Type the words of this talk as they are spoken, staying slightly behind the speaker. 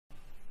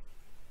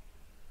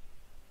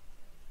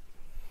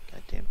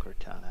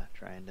Cortana,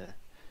 trying to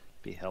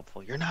be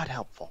helpful. You're not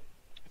helpful.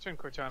 I turned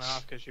Cortana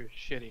off because she was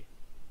shitty.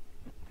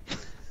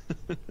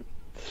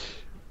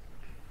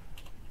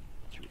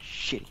 She was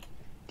shitty.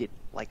 Didn't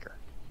like her.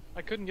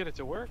 I couldn't get it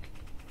to work.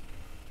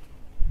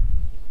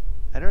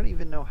 I don't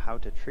even know how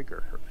to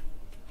trigger her.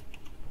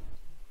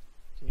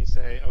 Can you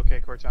say,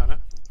 okay, Cortana?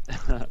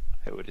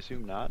 I would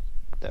assume not.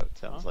 That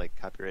sounds like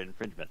copyright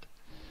infringement.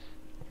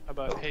 How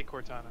about, hey,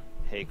 Cortana?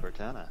 Hey,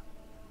 Cortana.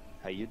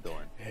 How you doing?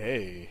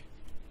 Hey.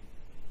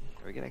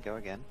 Are we gonna go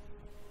again?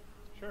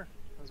 Sure.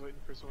 I was waiting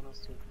for someone else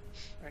to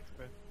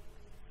activate.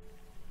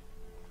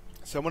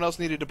 Someone else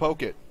needed to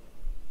poke it.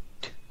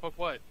 Poke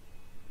what?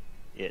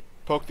 It.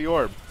 Poke the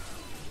orb.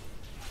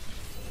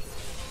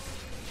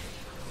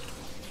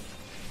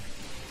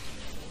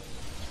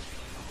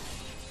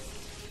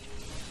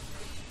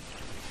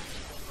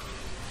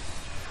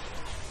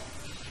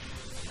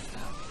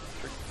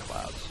 Freaking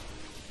clouds.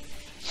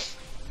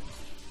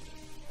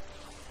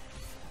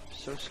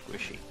 So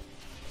squishy.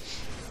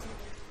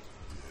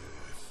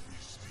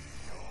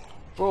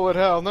 Bullet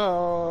hell,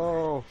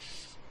 no!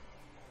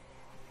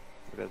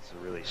 That's a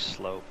really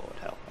slow bullet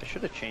hell. I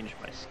should have changed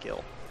my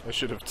skill. I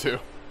should have too.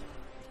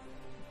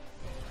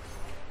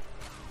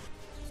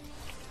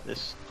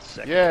 This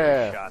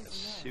second shot is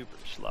super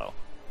slow.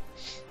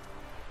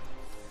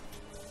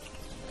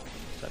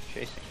 Stop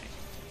chasing me.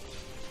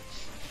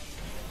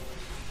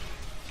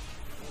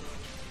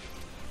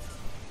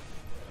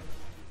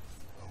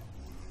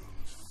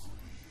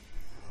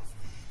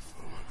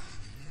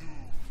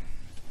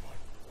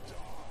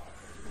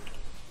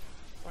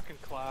 Fucking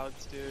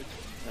clouds, dude.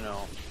 I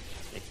know.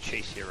 They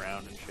chase you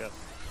around and shit.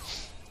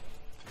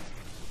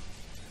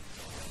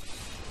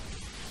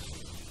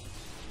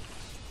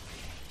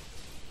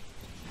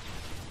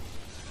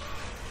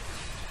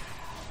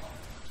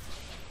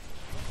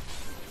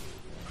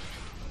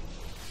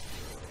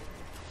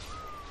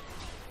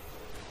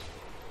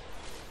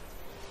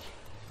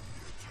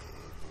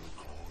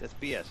 That's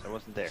BS. I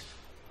wasn't there.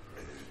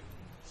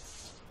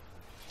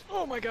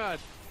 Oh my god!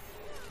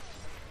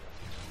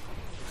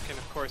 And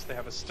of course they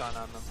have a stun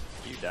on them.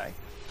 You die.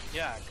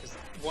 Yeah, because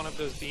one of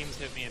those beams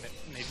hit me and it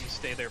made me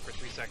stay there for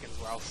 3 seconds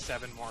while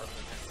 7 more of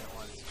them hit me at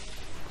once.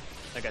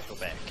 I got your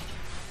back.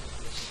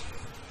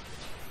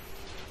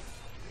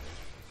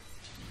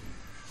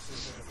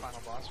 Is it the final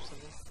boss or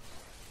something?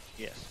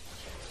 Yes.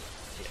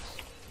 Yes.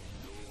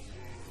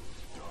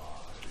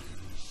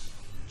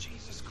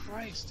 Jesus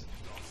Christ!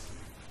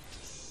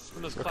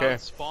 When those Okay.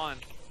 clouds spawn,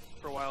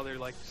 for a while they're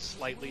like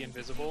slightly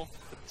invisible,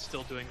 but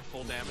still doing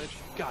full damage.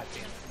 God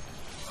damn it.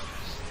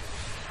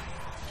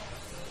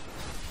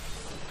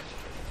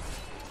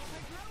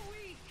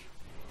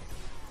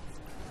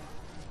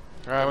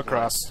 Alright, I'm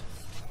across.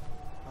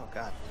 Oh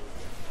god.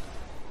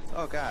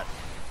 Oh god.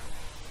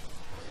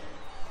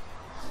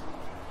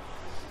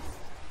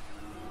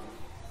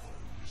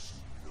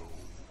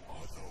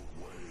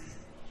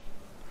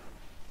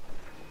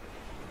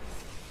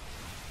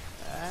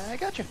 I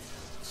gotcha.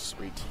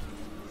 Sweet.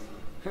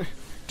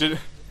 Did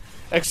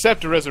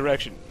accept a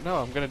resurrection. No,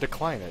 I'm gonna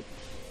decline it.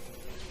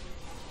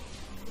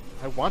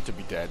 I want to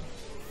be dead.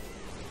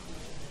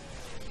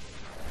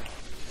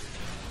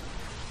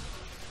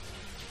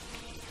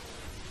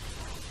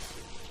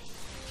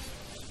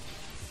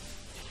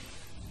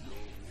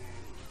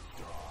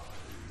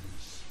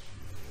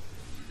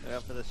 Look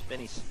out for the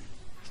spinnies.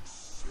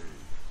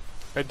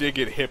 I did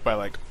get hit by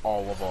like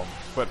all of them,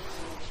 but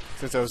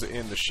since I was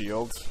in the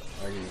shield,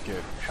 I could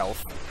get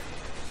health.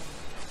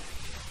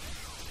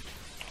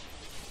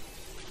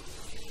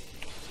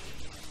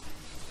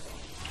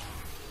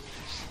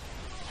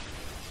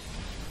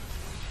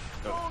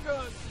 Oh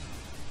god!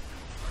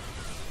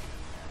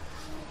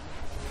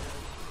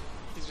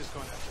 He's just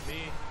going after me.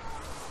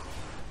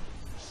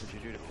 What'd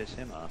you do to piss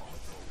him off?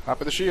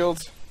 Hop of the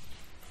shield.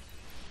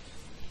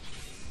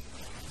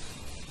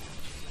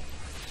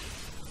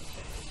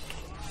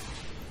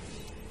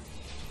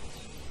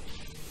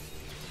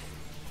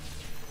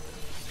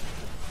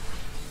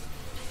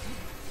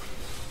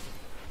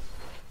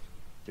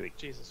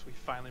 Jesus, we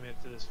finally made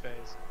it to this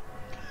phase.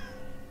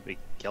 We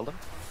killed him?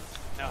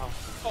 No.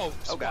 Oh,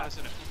 Oh, God. spawns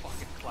in a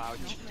fucking cloud,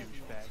 you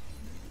douchebag.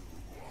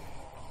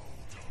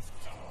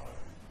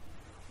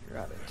 You're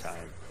out of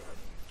time.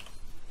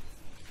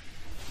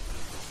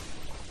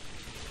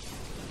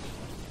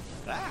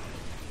 Ah!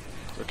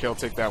 Okay, I'll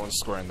take that one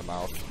square in the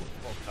mouth.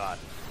 Oh god.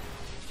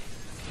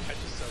 I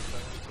just soaked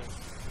that one too.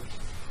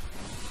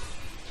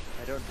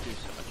 I don't do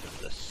so much of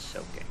the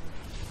soaking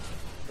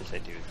as I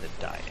do the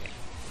dying.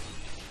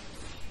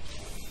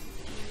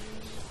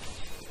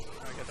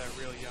 I got that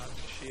real young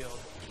shield.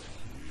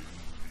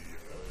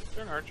 Is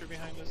there an archer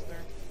behind us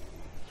there?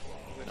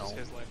 Or is it just No.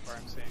 his life bar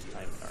I'm seeing?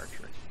 I'm an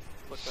archer.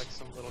 Looks like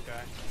some little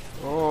guy.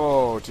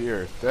 Oh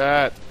dear,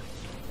 that.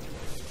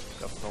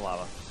 Go for the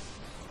lava.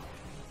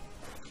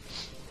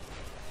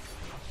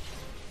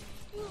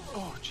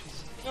 Oh,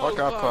 jeez. Fuck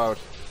off, Cloud.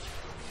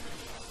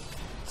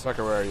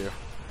 Sucker, where are you?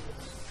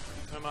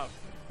 I'm up.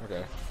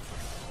 Okay.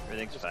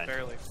 Everything's Just fine.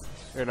 barely.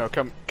 Here, no,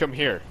 come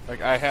here.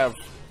 Like I have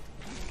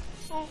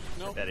Oh,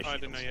 no. That is I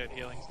didn't know shields. you had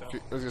healing stuff.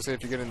 I was gonna say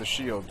if you get in the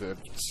shield,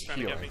 it's Trying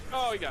to get healing. me.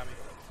 Oh, he got me.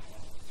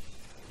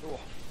 Cool.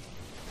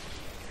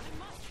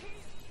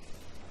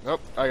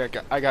 Nope, I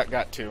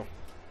got two.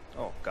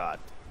 Oh God.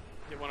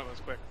 Get one of us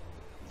quick.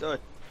 What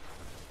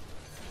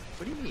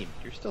do you mean?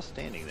 You're still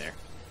standing there.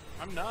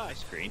 I'm not. My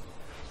screen.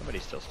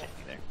 Somebody's still standing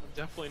there. I'm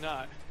definitely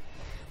not.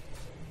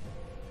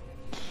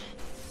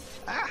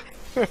 Ah!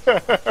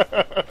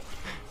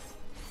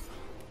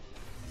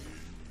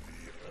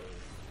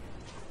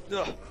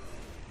 Ugh. Did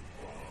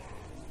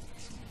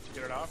you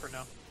get it off or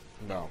no?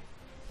 No.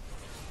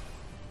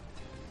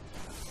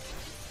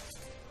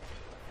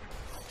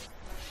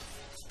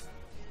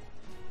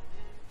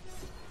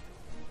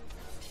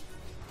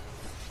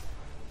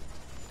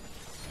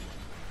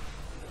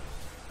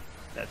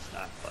 That's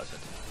not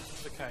pleasant.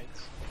 The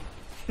kites.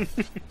 The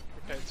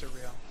kites are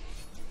real.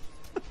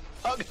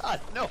 Oh God,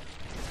 no!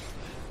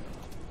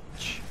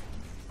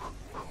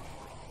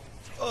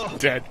 Oh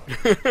Dead.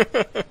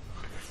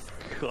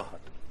 God.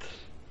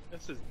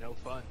 This is no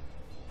fun.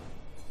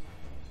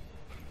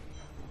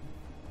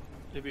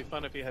 It'd be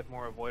fun if he had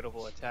more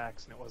avoidable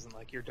attacks and it wasn't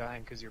like you're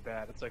dying because you're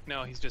bad. It's like,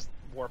 no, he's just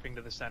warping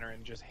to the center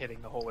and just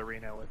hitting the whole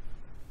arena with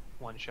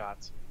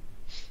one-shots.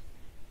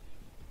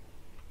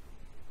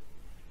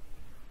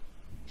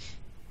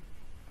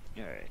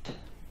 Alright.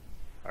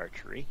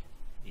 Archery.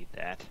 Need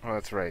that. Oh,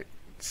 that's right.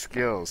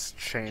 Skills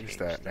change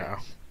that now.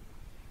 things.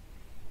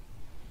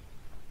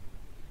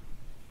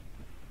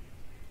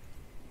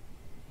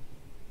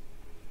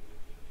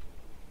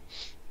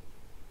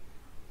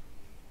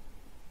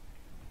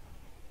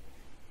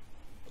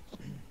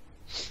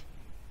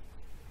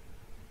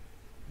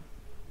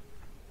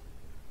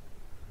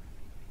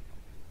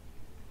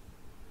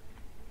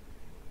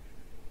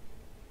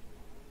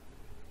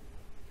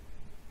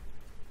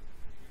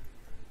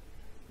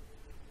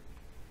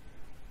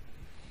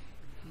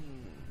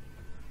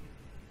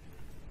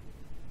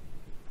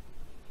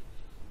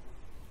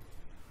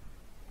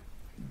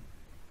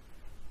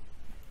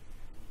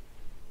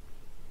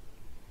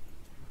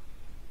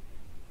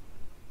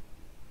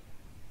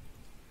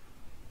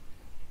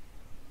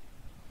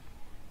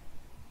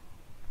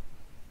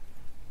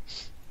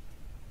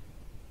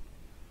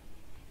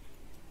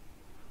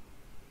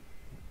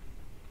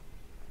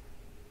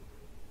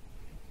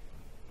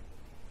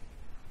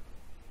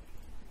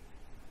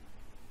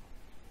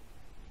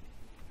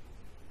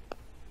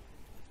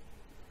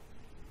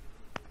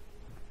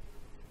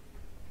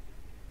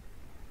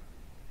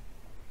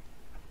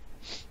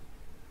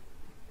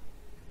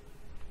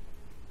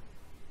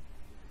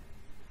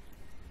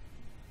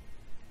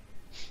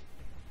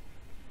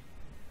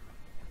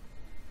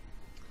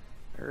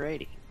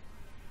 Alrighty.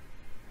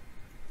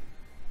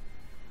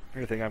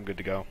 I think I'm good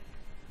to go.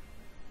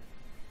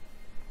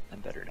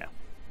 I'm better now.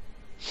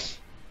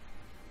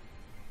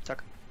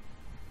 Tucker.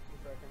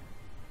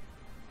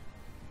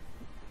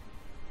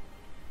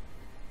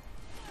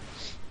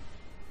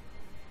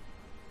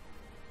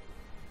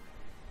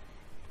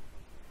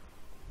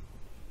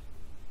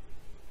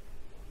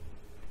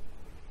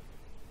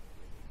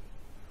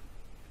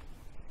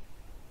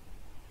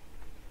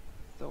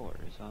 Thor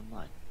is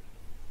online.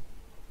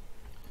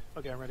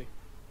 Okay, I'm ready.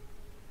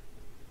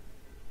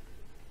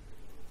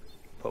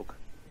 Poke.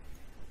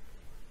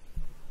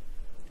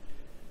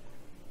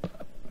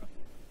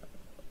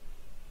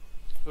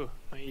 Ooh,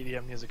 my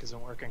EDM music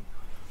isn't working.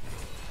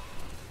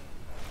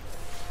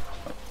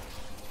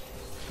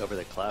 Over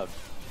the cloud.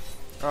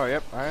 Oh,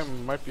 yep.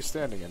 Might be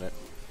standing in it.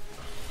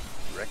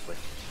 Directly.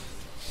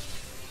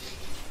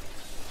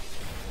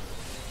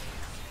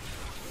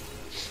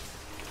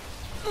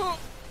 Oh!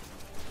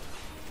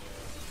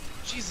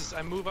 Jesus,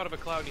 I move out of a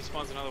cloud and he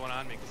spawns another one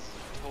on me because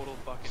he's a total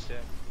fucking dick.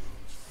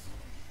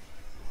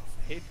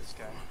 I hate this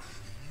guy.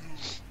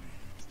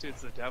 This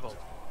dude's the devil.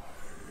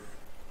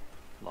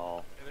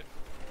 Lol. Get it?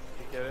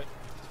 You get it?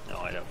 No,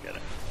 I don't get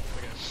it.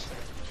 Look at this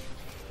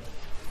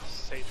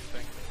Satan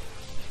thing.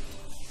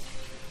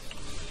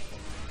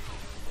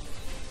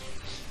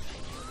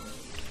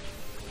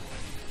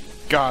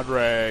 God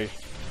Ray.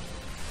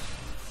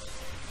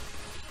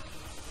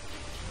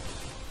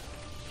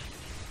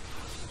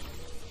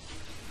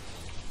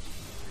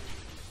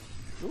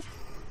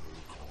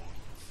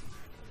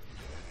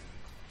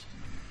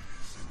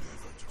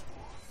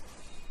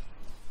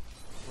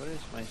 What is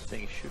my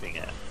thing shooting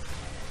at?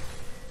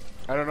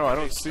 I don't know. I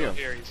don't He's see still him.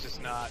 here, he's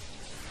just not.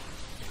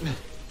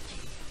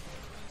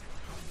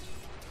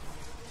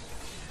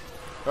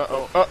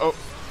 Uh-oh. Uh-oh.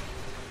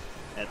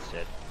 That's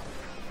it.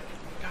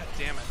 God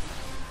damn it.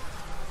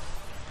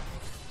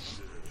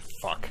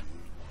 Fuck.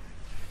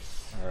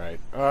 Alright.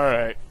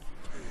 Alright.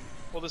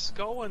 Well, the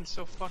skull one's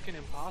so fucking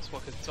impossible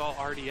because it's all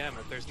RDM.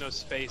 If there's no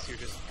space, you're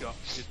just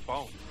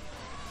bone.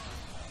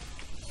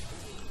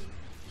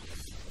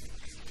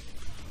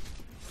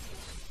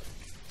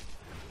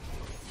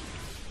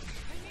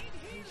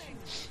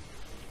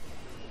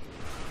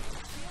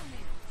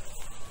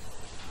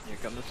 Here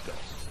come the skulls.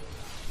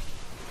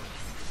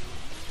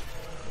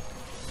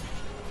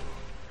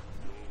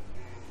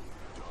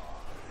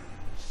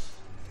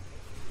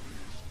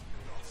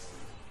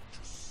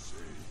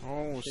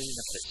 Shouldn't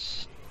have to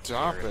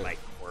stop stare at it. my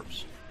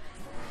corpse.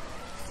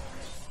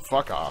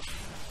 Fuck off.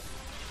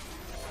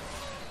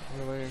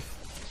 Really?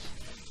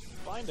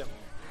 Find him.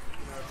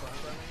 You know where blind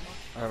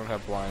anymore? I don't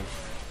have blind.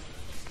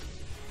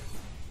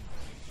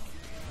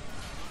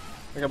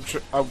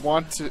 Like I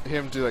want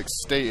him to like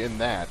stay in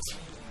that,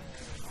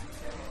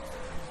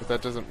 but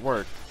that doesn't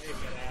work. Maybe it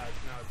has.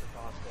 Now it's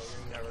impossible.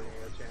 You're never gonna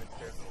get a chance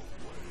to.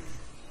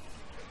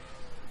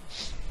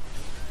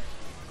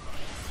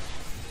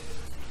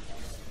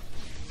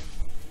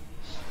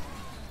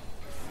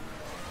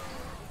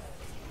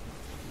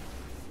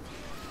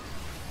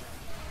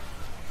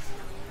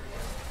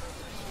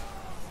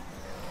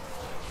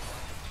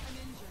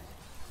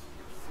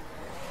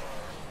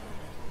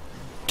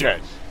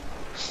 Dead.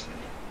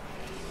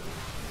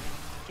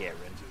 Garen.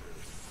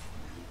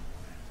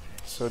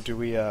 So do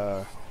we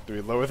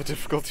lower the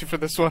difficulty for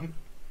this one?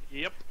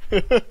 Yep.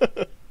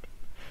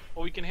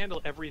 Well, we can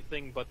handle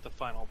everything but the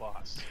final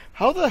boss.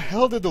 How the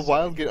hell did the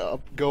wild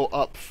go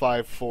up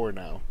 5-4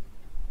 now?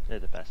 They're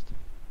the best.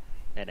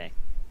 NA.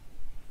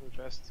 We're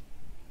just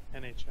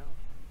NHL.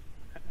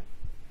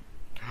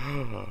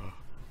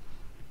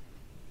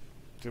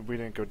 We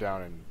didn't go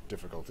down in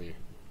difficulty.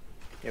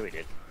 Yeah, we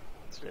did.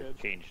 That's They good.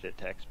 changed it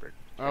to expert.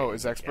 Oh,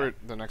 is expert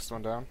the next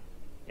one down?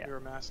 Yeah. You're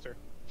a master.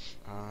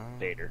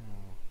 Vader.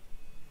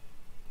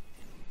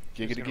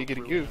 Who's Giggity gonna giggity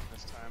ruin goo. him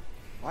this time?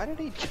 Why did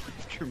he go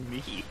after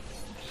me?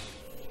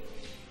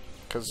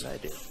 Cause I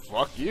did.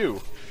 fuck you.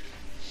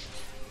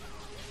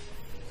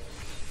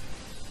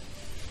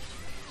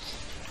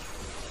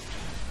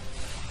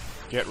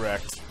 Get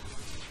wrecked.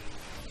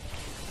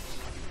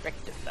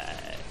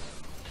 Rectify.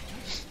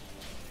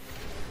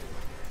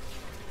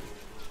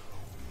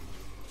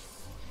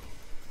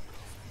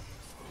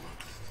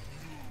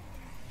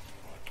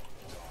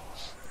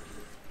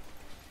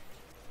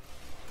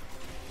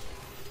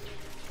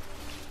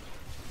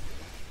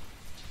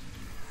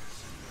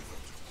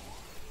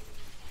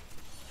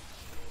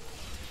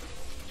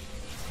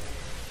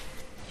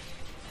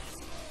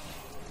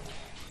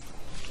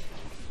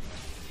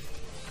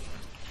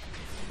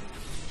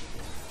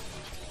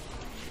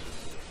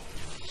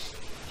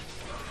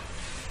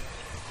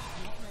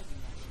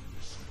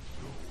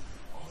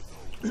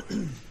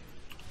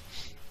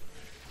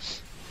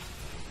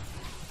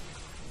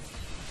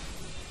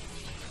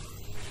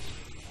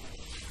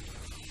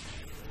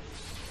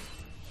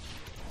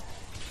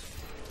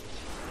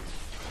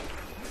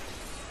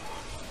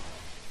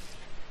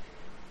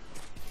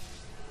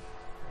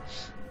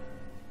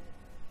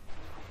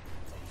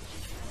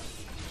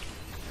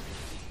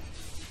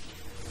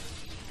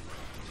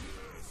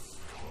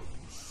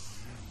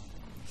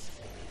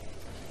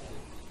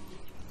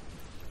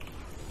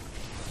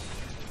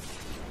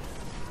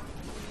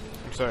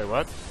 I'm sorry,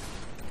 what?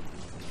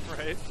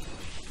 Right?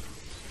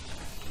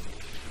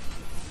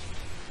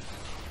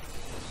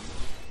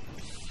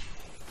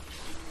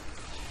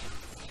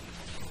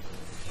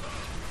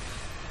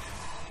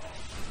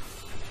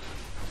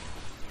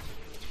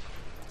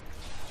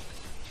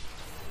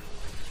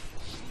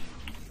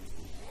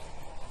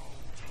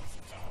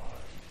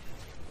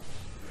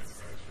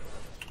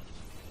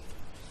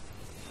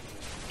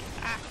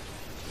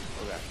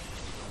 Okay.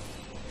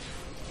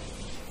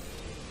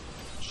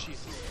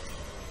 Jesus.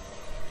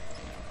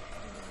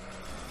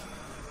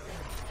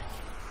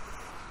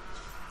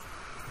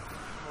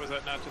 Was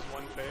that not just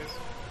one phase?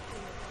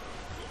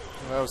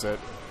 That was it.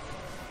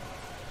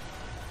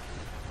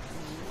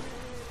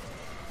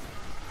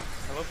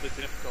 I love the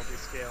difficulty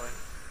scaling.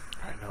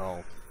 I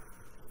know.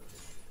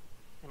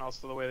 And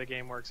also the way the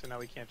game works, so now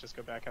we can't just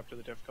go back up to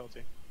the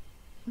difficulty.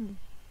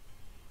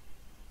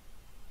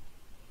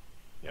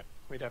 Yep,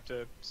 we'd have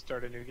to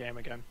start a new game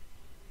again.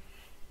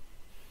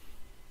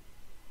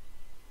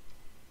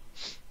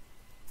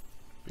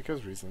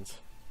 Because reasons.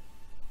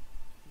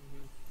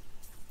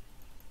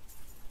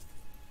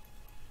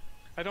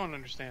 I don't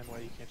understand why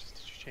you can't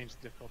just change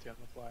the difficulty on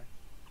the fly.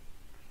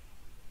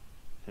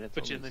 And it's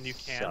But only then you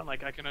can. some.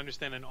 Like, I can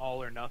understand an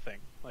all or nothing.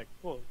 Like,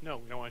 well, no,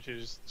 we don't want you to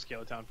just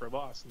scale it down for a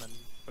boss and then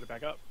put it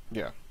back up.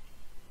 Yeah.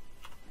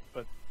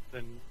 But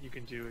then you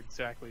can do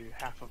exactly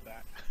half of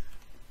that.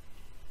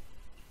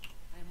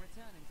 I am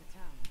returning to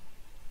town.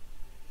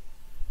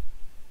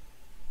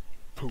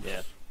 Poof.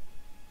 Yeah.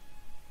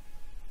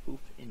 Oof,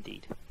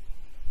 indeed.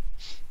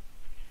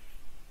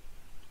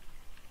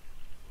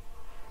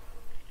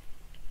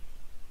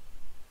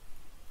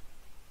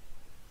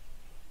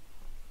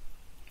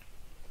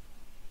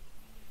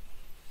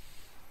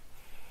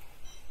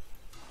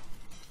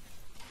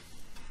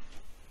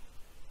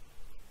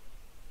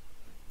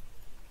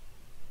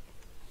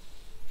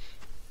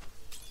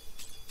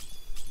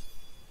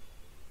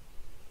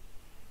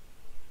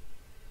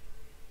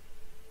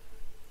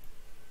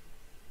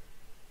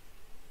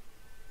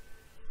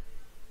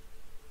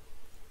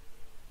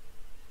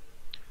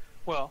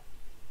 Well,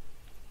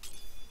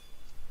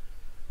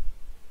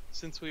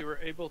 since we were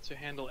able to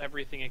handle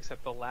everything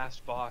except the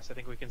last boss, I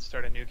think we can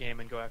start a new game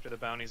and go after the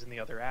bounties in the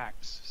other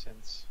acts,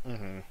 since,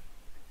 Mm-hmm.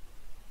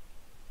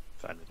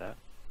 Fine with that.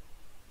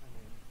 I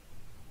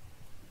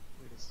mean,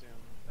 we'd assume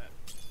that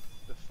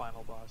the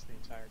final boss of the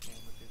entire game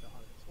would be the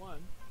hardest one.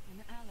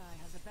 An ally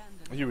has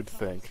abandoned You would the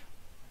think. fight.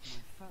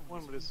 My foe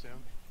One is would assume.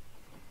 weakened.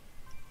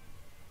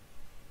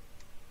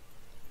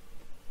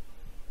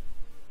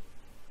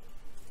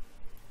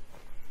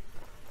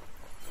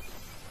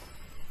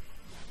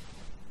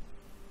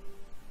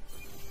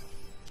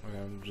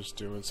 I'm just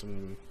doing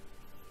some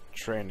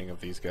training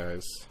of these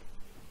guys.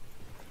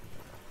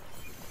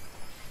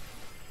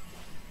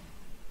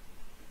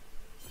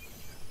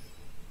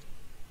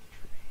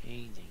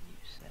 Training, you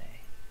say?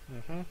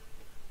 Mm-hmm.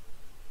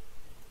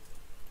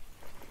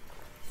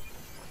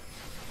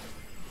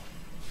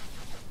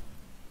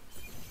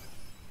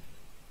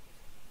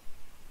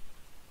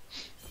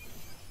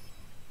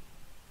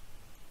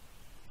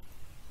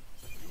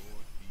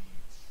 Your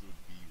deeds should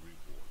be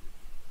rewarded.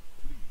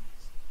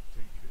 Please,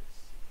 take this.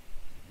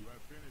 You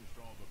have finished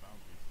all the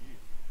bounties here,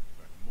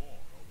 but more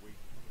await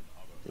you in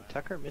other Did lands.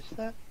 Tucker miss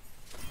that?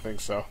 I think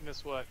so.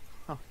 Miss what?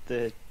 Oh,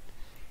 the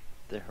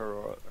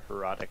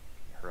Herodric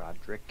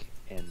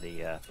and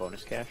the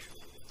bonus cash.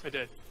 I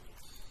did.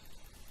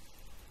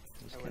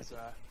 That's I good. was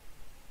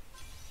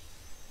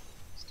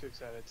too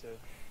excited to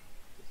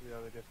get to the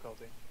other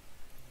difficulty.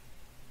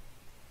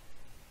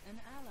 An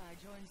ally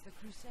joins the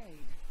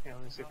crusade. Yeah,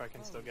 let me see if I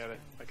can still get it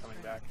by coming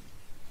back.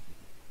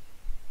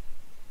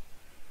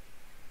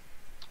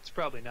 It's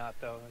probably not,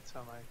 though. That's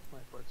how my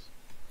life works.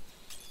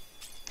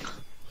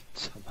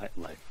 That's how my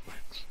life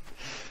works.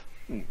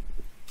 Hmm.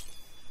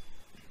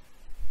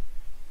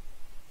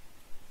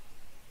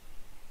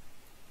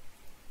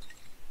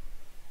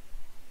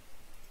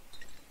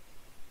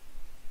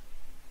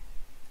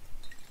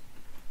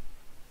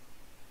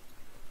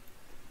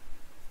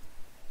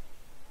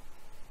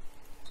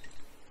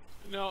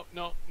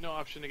 No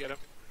option to get him.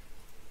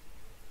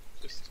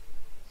 Just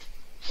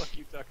fuck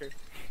you, Tucker.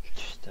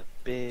 Just a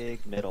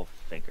big middle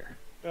finger.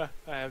 I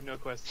have no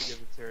quest to give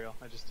material.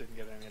 I just didn't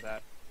get any of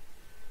that.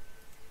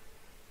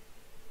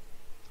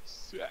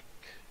 Sick.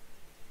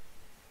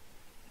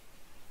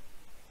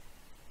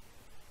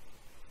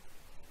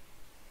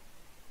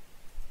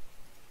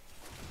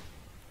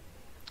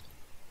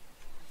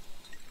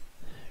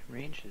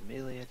 Ranged and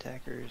melee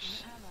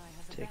attackers An ally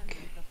has take.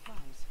 abandoned the fight.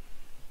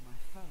 My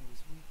foe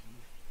is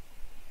weakened.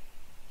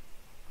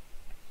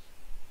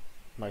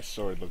 My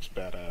sword looks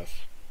badass.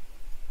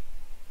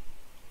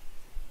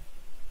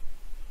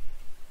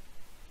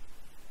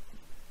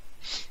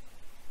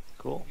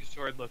 Cool. Your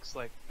sword looks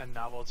like a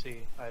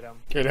novelty item.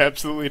 It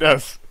absolutely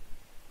does.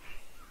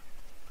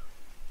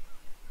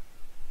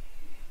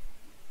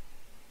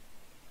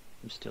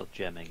 I'm still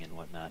gemming and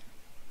whatnot.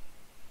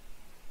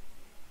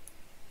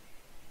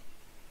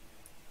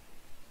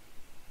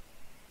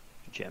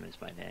 Gem is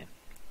my name.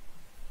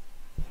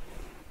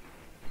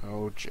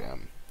 Oh,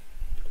 gem.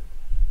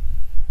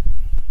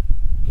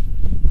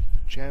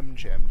 Gem,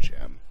 gem,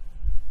 gem.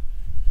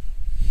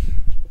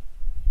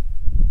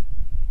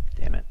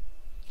 Damn it.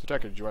 So,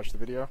 Tucker, did you watch the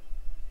video?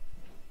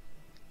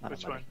 Not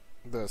Which a money.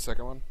 one? The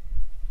second one?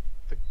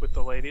 With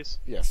the ladies?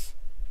 Yes.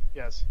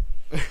 Yes.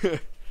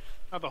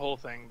 Not the whole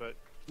thing, but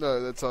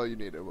No, that's all you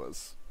needed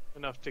was.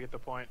 enough to get the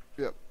point.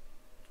 Yep.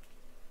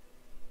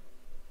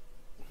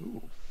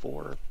 Ooh,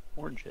 4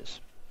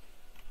 oranges.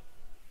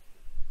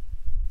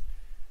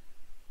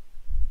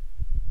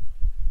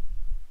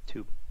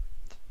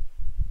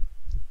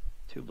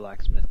 Two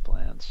blacksmith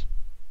plans.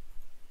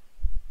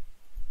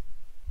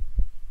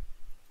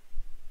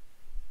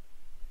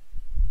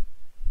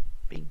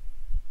 Bing.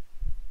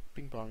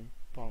 Bing bong,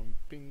 bong,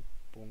 bing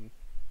bong,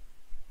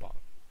 bong.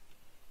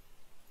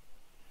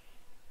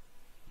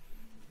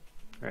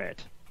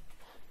 Alright.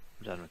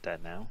 I'm done with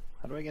that now.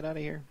 How do I get out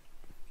of here?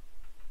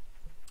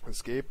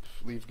 Escape,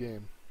 leave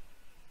game.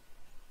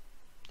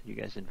 Did you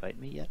guys invite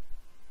me yet?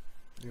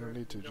 You don't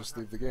need to, You don't just have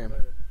leave the to game. invite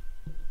it.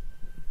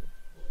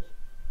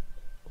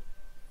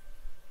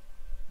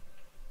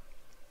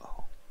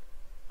 Oh.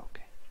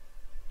 Okay.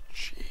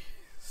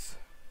 Jeez.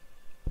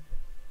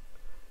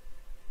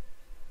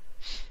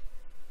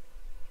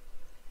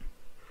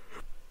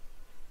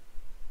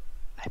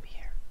 I'm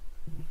here.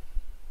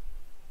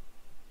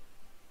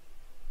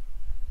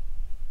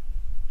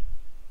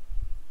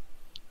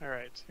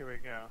 Alright, here we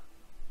go.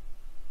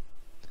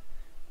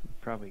 I'm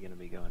probably going to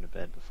be going to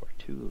bed before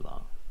too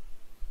long.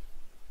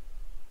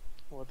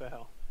 What the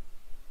hell?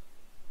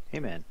 Hey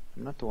man,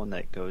 I'm not the one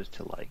that goes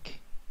to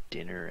like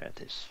dinner at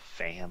his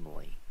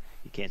family.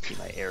 You can't see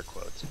my air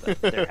quotes,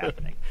 but they're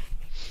happening.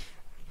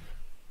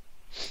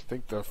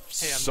 Think the Hey, I'm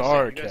just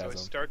saying, you guys always sarcasm.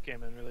 start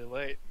gaming really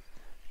late.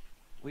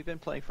 We've been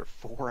playing for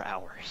 4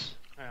 hours.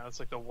 Yeah, that's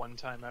like the one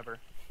time ever.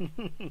 An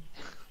ally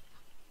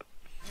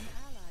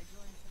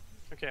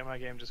joins the Okay, my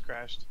game just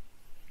crashed.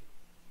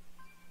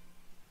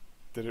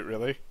 Did it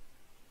really?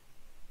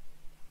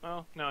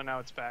 Oh, no, now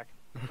it's back.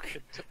 Okay.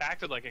 It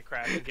acted like it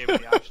crashed and gave me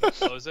the option to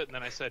close it, and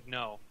then I said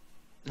no.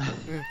 So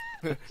you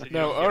No, don't get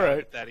out of alright.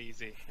 it that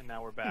easy, and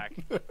now we're back.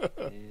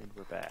 And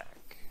we're back.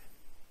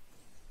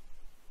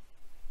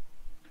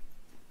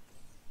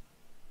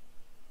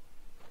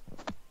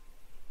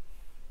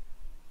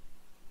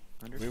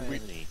 I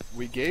mean,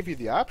 we gave you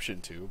the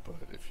option to, but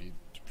if you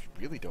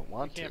really don't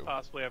want Can't to.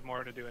 possibly have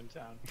more to do in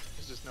town.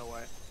 There's just no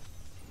way.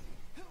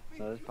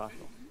 That is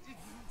possible.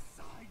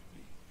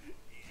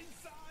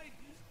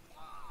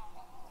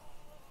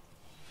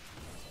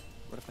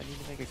 What if I need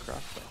to make a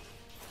crossbow?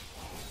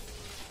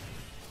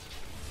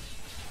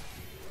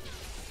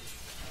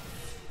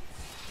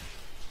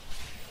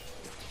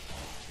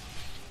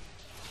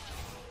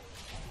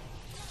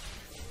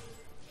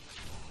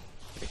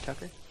 Hey,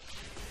 Tucker?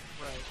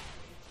 Right.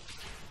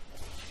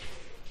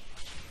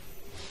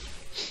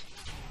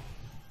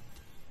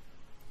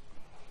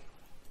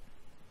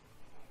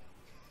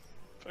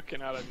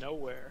 Fucking out of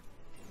nowhere.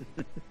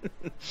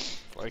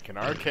 Like an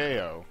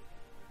RKO.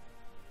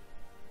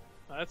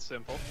 That's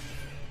simple.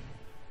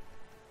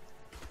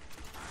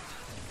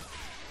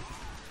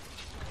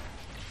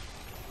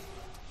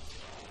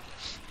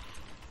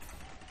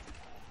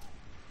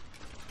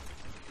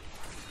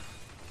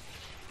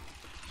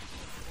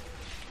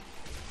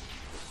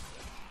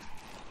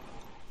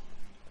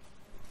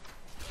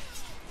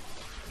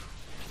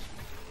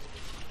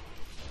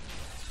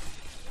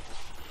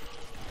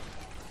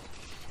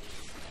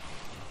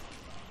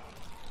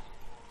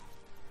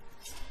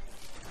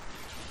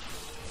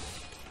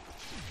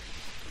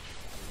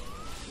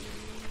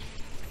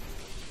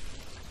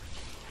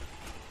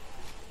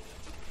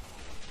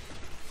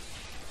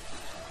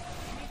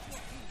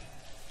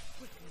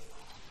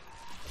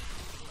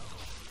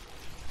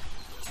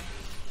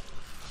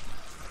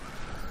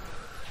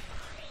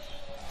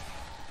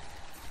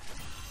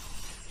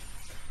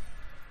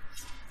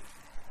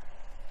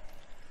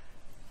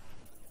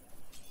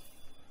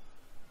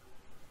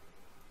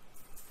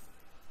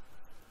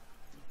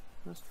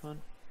 That's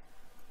fun.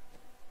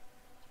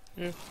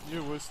 Yeah,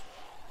 it was.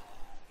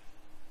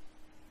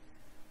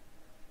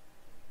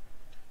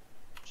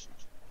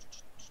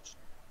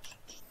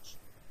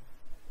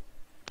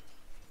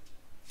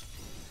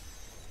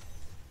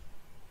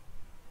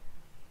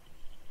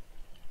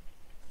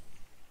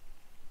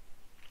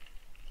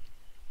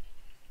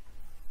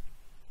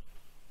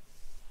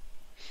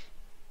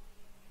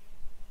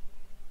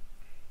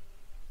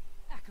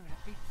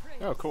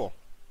 Oh, cool.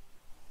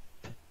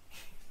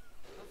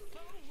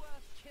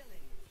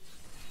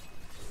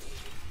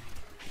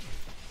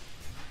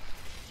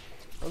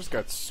 I just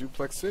got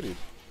Suplex City.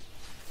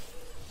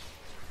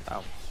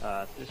 Oh,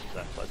 this is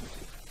unpleasant.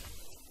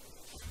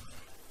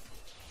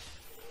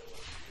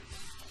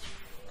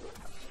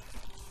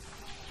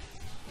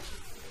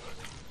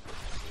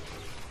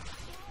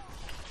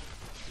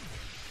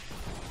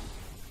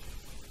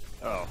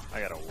 Oh, I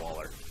got a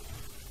Waller.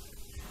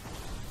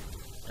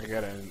 I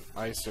got an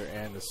Icer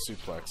and a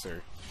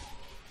Suplexer.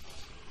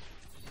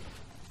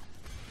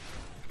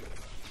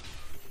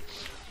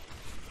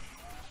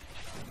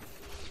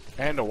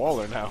 And a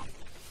Waller now.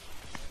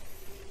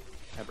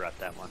 I brought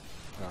that one.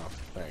 Oh,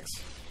 thanks.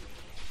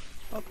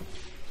 Welcome.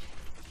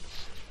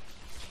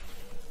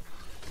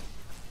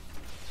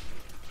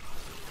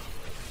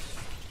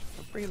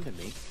 Don't bring him to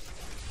me.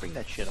 Bring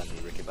that shit on me,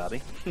 Ricky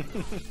Bobby.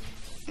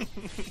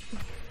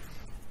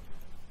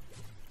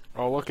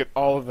 Oh, look at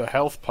all of the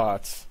health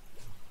pots.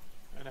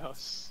 I know,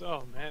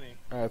 so many.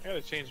 I I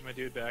gotta change my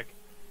dude back.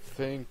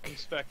 think...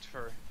 Respect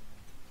for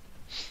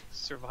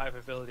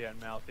survivability on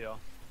Malthael.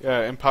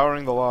 Yeah,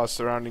 empowering the law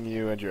surrounding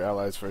you and your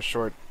allies for a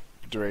short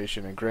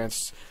duration and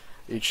grants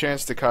a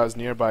chance to cause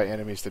nearby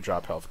enemies to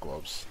drop health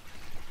globes.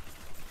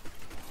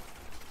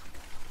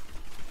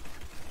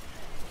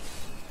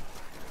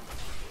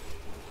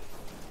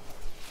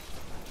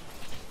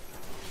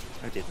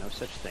 I did no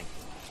such thing.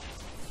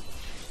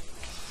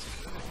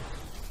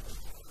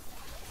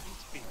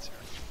 These beats are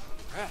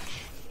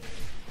fresh.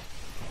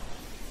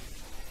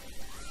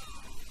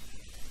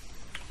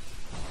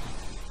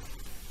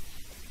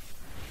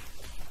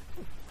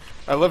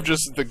 I love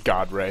just the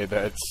God Ray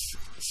that's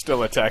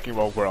still attacking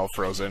while we're all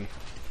frozen.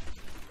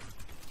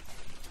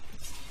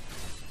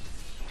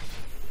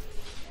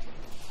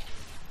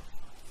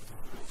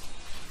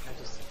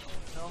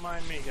 Don't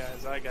mind me,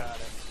 guys. I got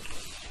it.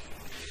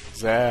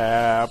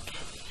 Zap.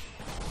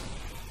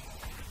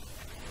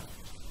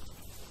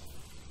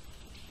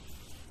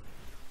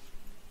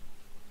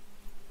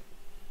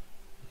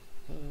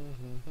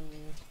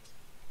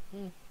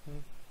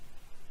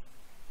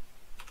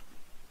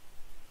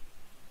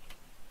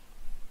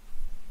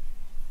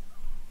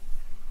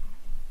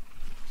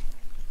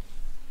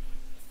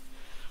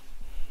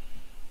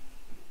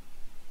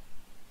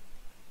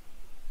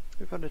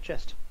 We found a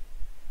chest.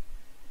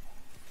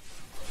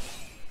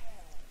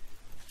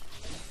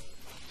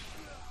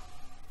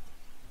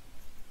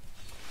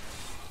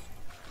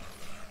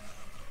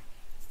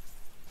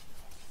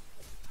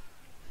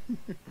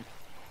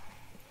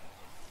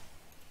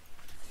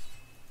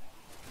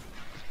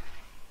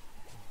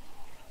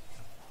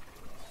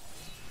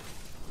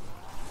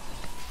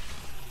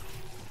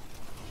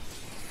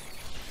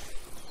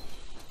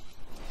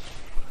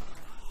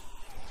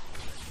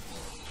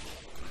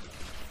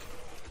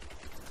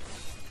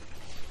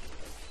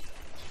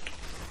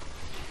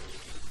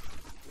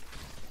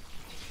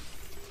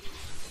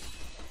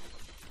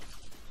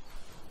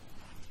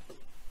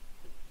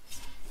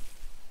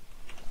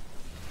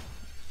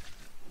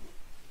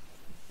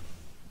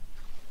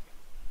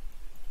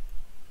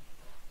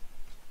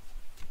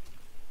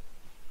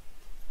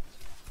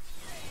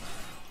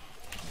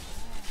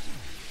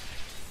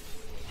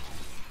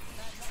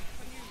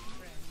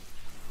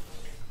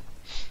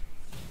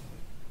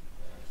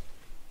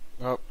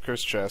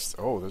 Cursed chest.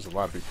 Oh, there's a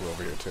lot of people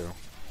over here too.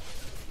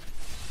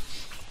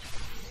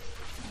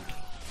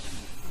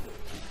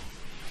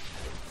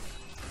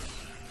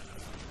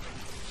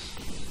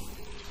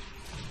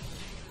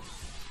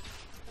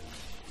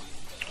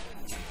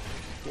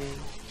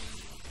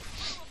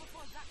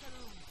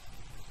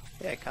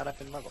 Yeah, caught up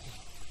in level.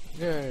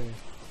 Yay.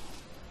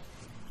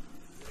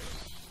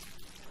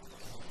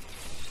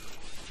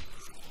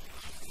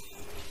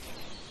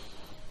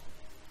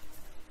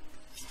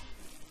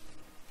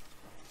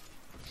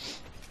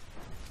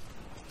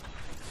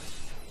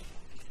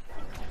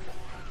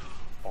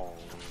 Oh.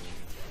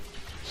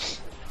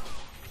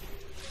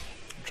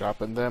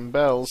 Dropping them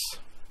bells.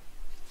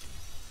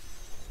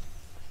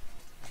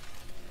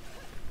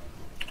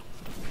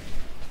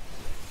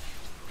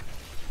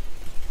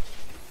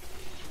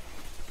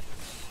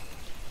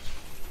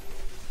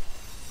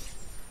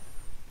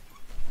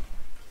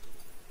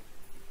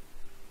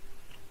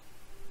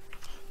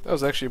 That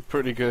was actually a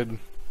pretty good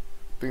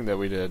thing that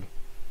we did.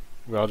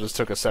 We all just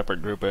took a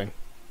separate grouping.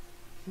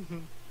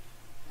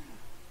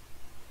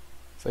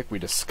 It's like we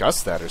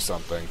discussed that or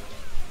something.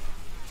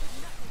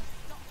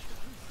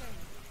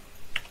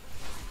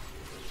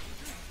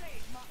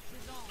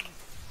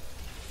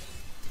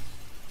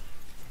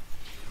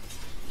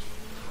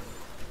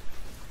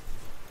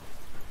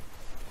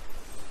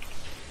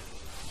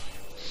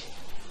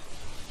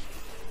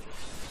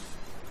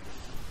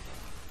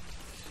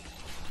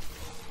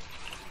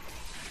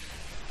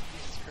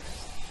 Jesus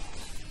Christ.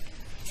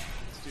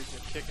 These dudes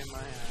are kicking my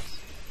ass.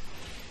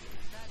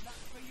 Bad luck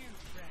for you,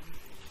 friend.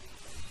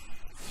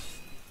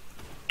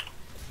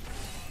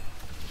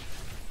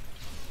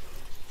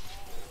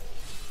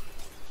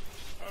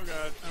 Oh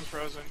god, I'm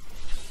frozen.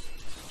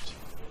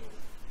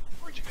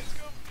 Where'd you guys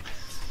go?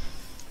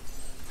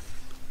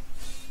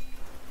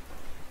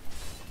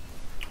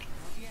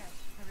 Not yet.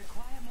 I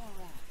require more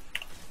wrath.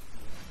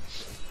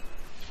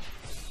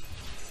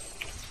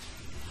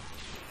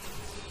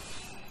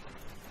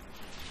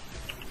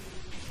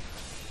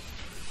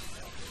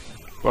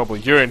 Well,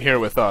 you're in here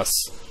with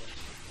us.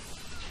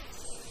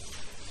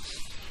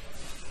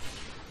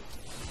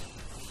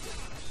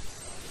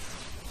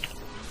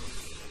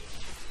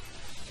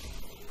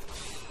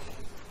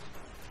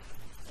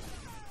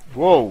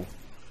 Whoa. Where'd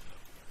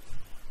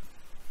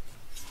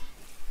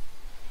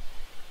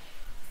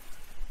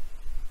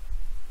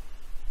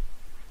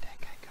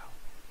that guy go?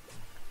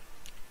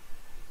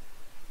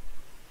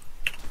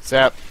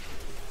 Zap.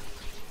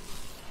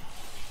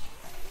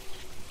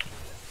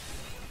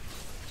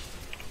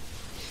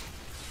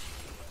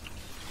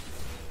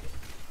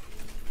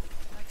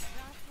 Like a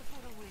dash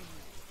before the wind.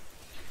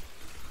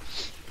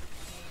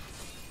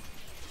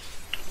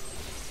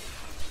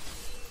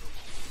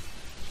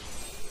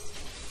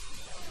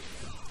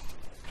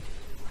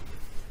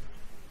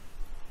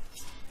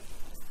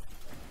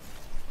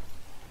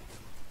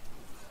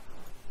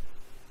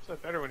 It's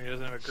not better when he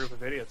doesn't have a group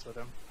of idiots with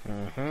him.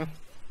 Mm-hmm.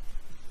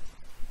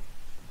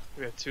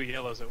 We had 2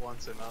 yellows at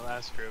once in the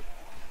last group.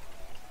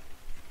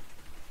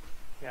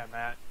 Yeah,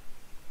 Matt.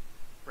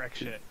 Wreck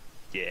shit.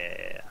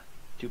 Yeah.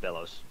 2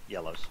 bellows.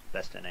 Yellows.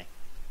 Best NA.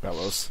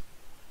 Bellows.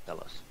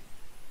 Bellows.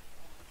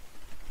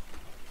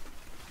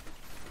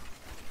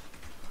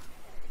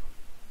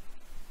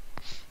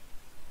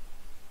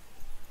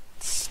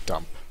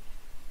 Stump.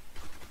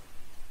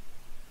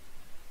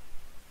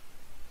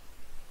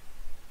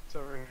 It's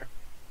over here.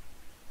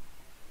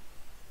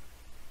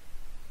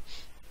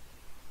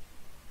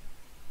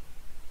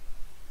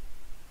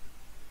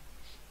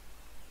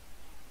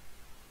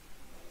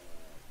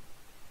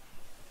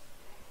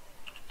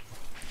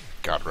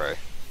 God, Ray.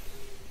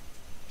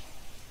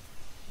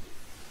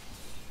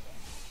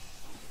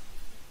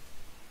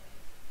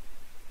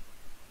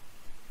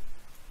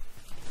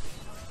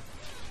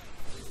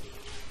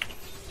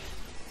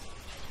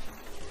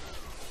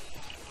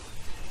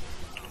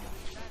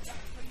 Bad luck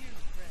for you,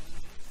 friend.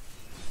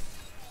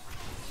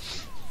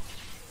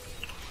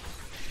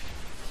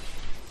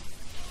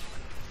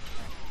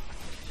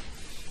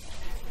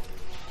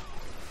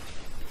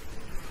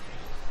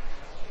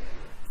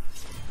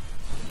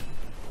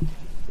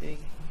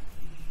 Bing.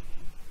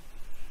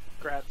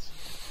 Grats.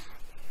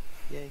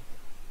 Yay.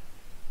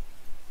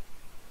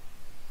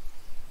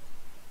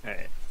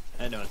 Alright.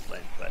 I know it's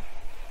lame, but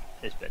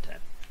it's bedtime.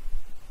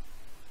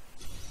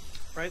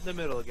 Right in the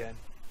middle again.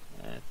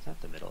 It's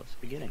not the middle, it's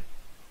the beginning.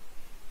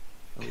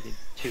 Oh, we did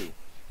 2. An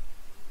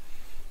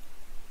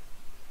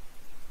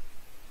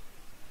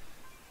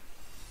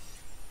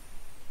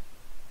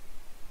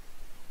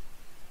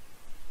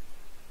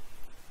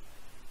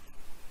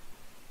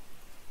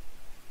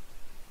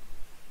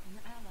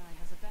ally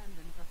has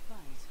abandoned the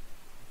fight.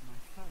 My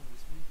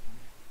foes weaken.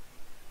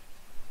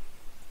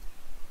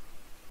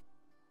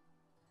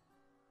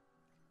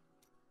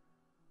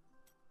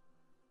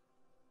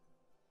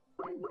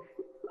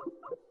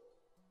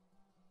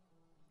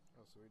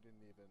 Oh, so we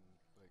didn't even,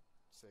 like,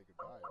 say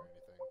goodbye or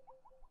anything.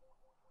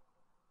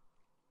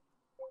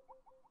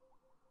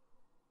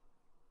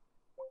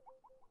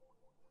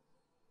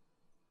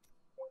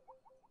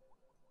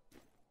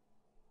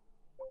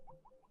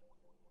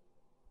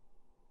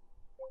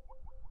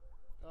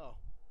 Oh.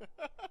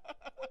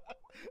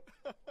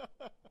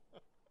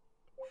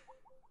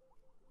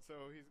 So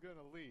he's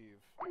gonna leave,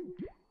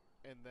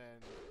 and then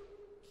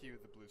cue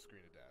the blue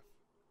screen of death.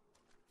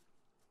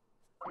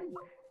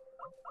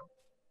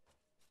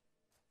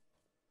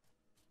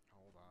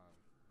 Hold on.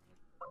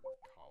 I'm gonna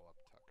call up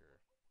Tucker.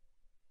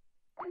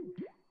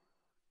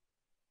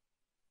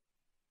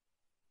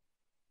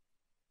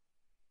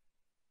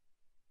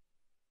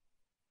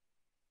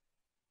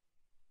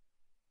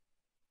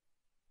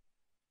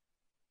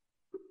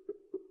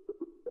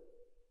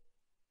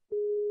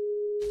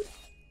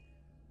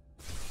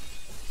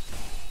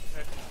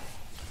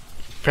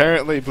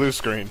 Apparently blue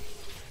screen.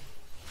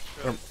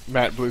 Or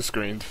Matt blue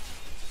screened.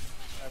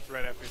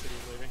 Right after he said he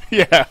was leaving.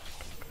 Yeah.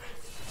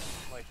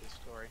 I like his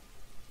story.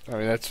 I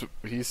mean, that's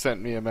he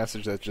sent me a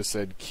message that just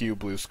said cue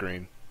blue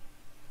screen.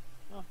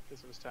 Oh,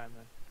 guess it was time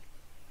then.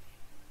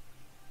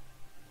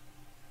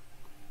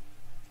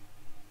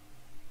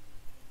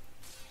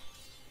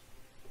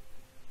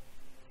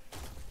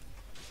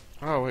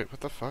 Oh wait, what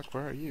the fuck?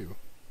 Where are you?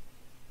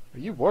 Are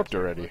you warped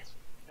already?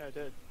 Yeah, I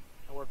did.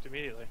 I warped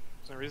immediately.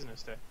 There's no reason to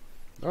stay.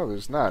 No,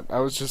 there's not.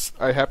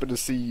 I happened to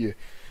see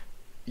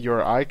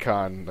your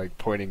icon like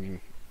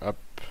pointing up.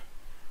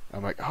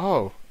 I'm like,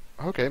 oh,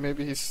 okay,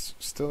 maybe he's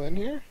still in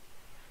here?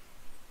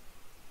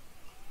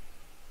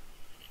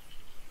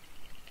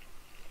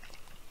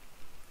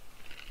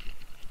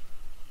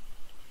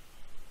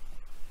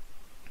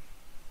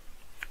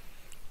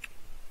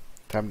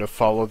 Time to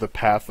follow the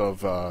path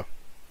of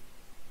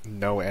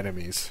no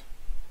enemies.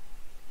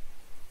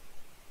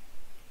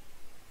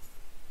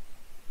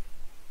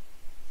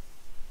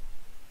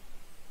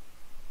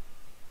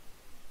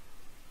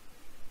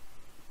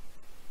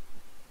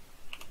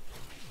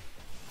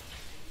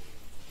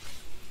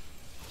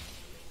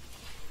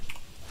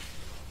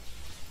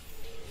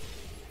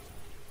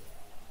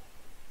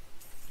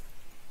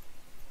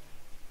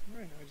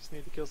 Alright, I just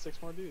need to kill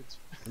 6 more dudes.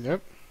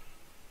 Yep.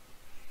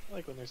 I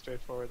like when they're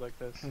straightforward like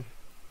this.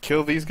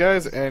 Kill these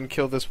guys and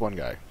kill this one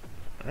guy.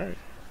 Alright.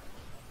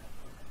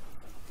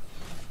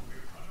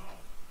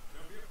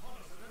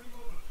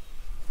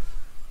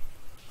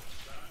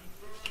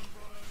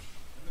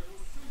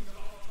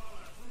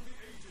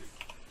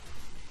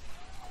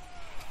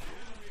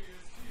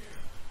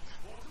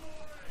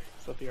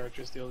 Just let the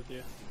archers deal with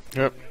you.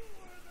 Yep.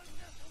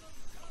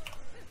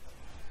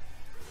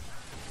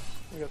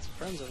 We got some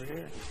friends over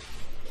here.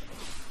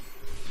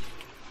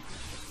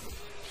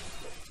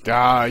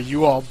 Ah,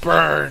 you all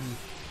burn!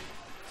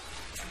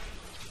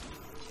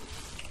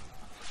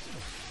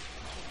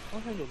 I'll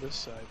handle this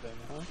side then,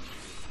 huh?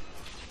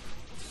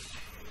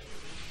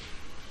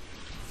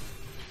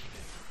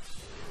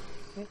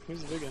 Oh,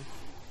 here's the big one.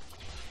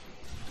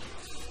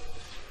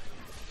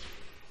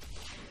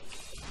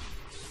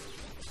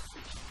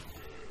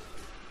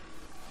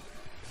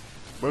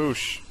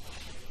 Boosh.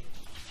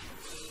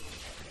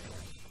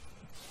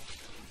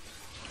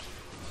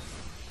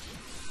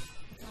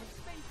 Our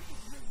faith is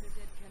will the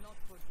dead cannot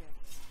forget.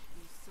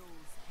 These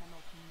souls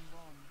cannot move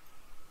on.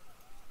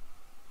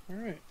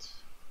 Alright.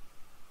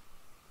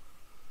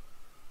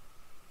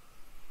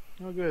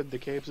 Oh good, the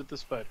caves with the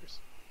spiders.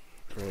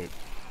 Great.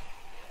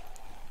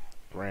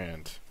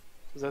 Brand.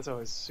 Because that's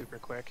always super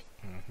quick.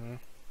 Mm-hmm.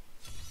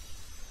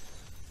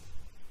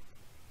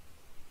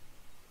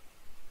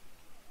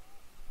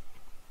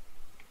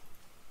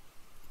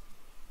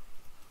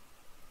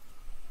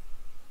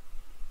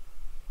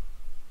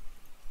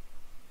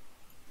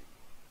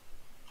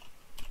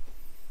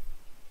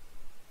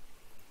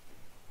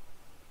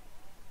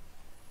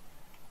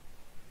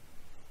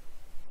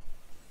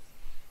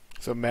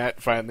 So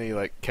Matt finally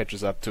like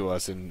catches up to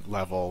us in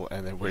level,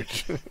 and then we're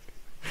And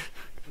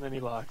then he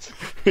locked.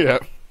 yeah.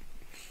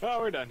 Oh,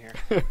 we're done here.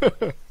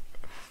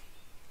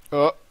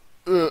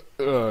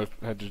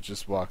 Had to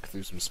just walk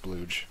through some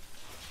splooge.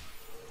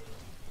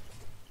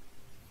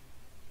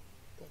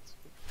 That's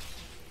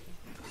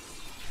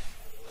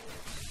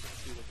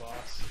do the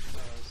boss.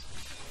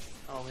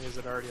 Not only is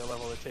it already a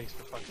level that takes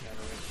for fucking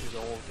ever, it's the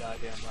old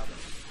goddamn level.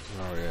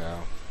 Oh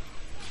yeah.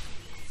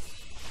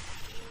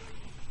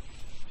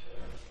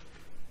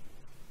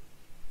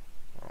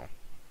 Oh.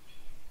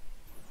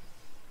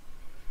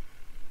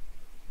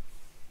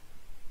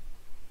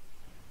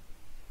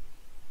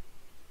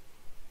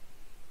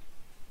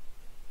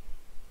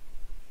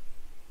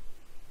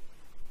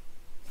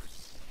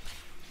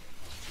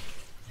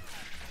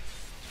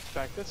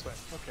 Back this way.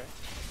 Okay.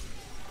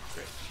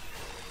 Great.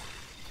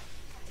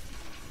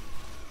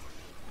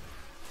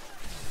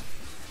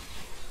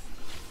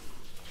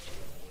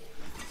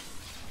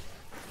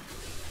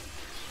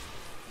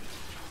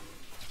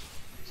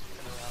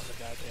 Spin around the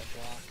goddamn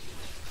block.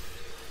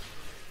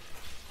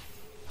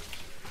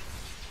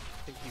 I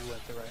think you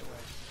went the right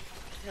way.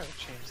 I gotta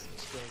change some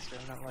skills here.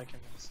 I'm not liking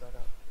this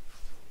setup.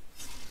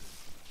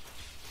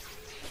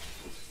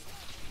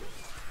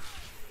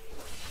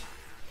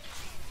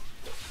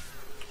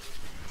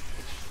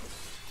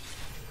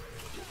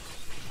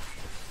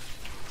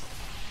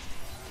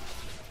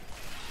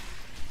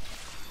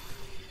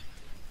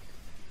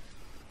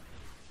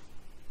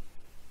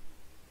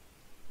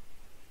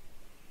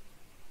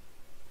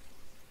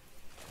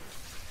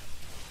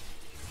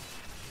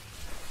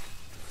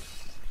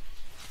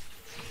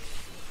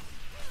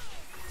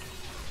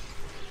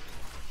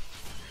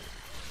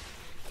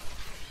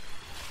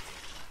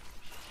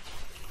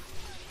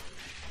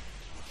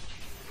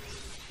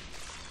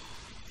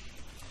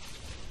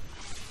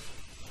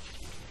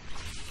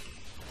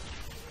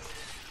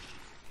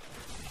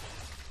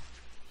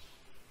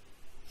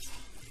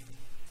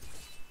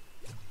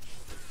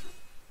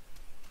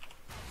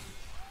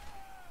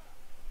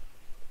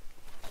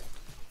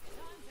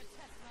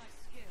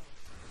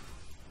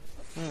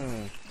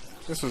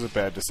 This was a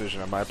bad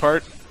decision on my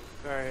part.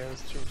 Sorry, I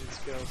was changing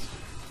skills.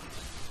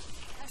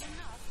 That's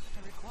enough.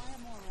 I require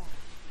more water.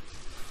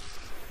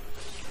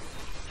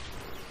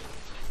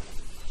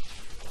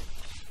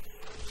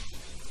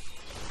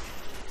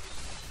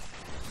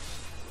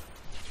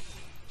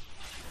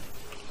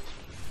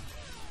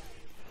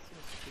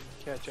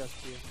 Catch up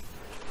to you.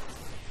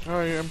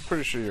 Oh, yeah, I'm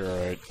pretty sure you're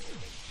alright.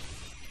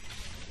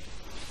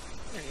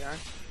 There you are.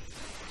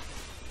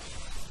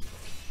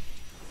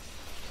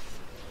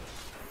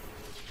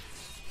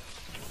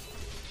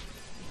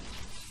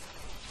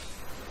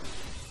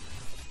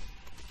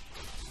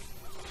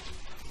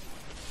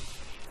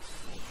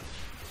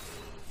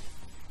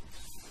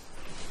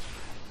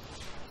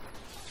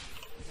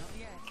 Not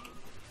yet.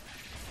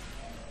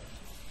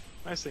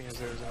 Nice thing is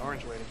there's an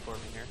orange waiting for me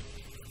here.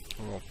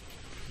 Well,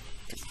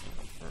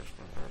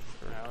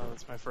 No,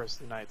 that's my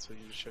first of the night, so you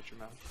just shut your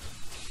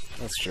mouth.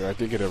 that's true. I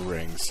did get a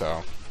ring,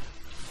 so.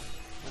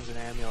 There's an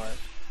amulet.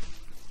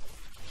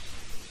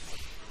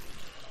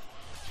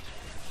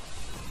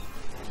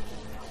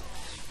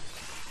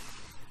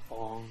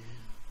 Bong.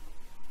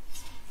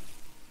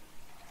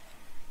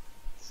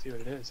 Let's see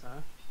what it is,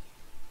 huh?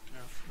 No,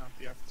 not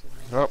the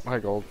opportunity. Oh, hi,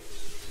 gold.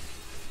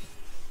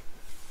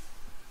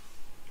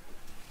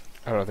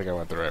 I don't think I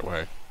went the right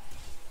way.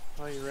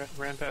 Oh, you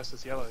ran past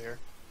this yellow here.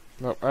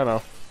 Nope, I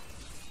know.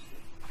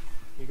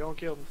 You go and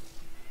kill him.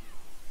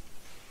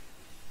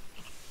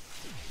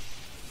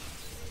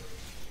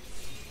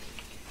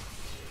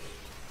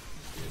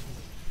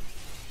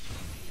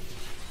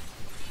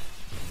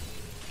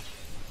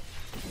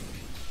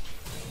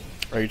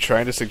 Are you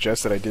trying to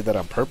suggest that I did that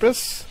on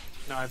purpose?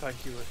 No, I thought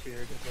you were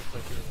feared. It looked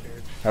like you were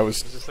feared. I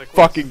was It's just like,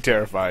 fucking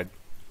terrified.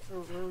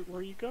 Where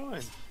are you going?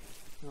 And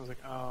I was like,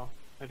 oh,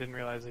 I didn't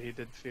realize that he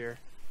did fear.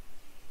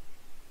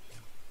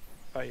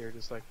 Thought you were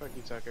just like, fuck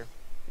you, Tucker.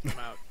 I'm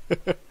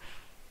out.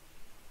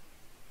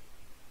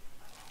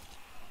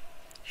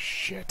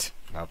 Shit.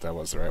 Nope, that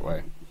was the right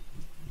way.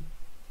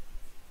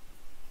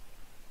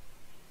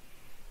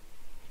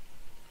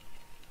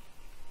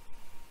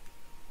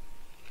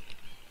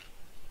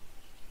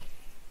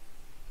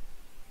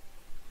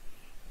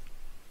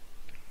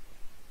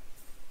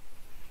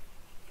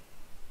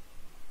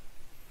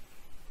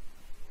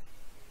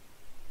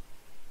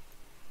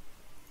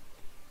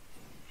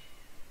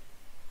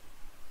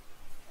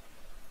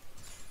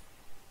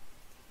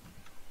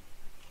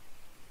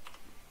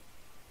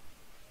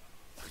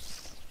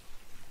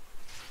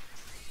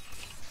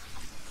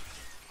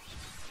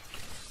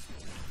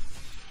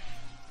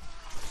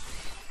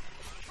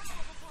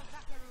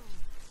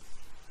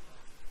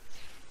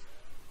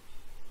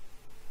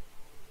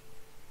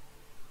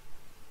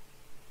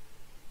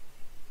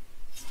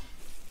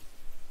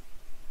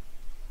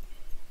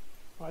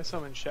 Well, I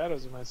summon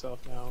shadows of myself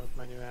now with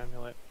my new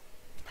amulet.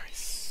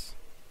 Nice.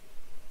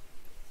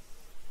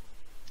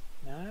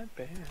 Not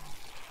bad.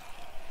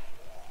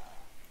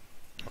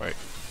 Wait.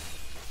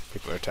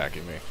 People are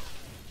attacking me.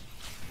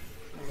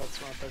 I got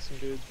swamped by some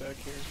dudes back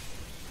here.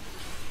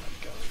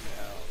 I'm going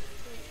now.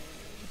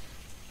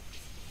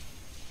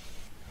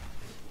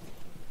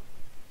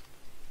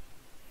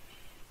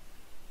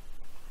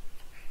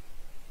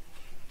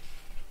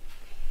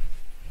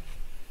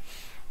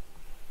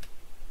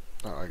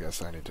 Oh, I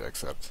guess I need to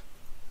accept.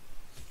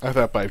 I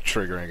thought by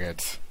triggering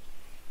it.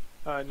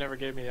 It never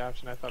gave me the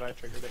option. I thought I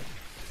triggered it.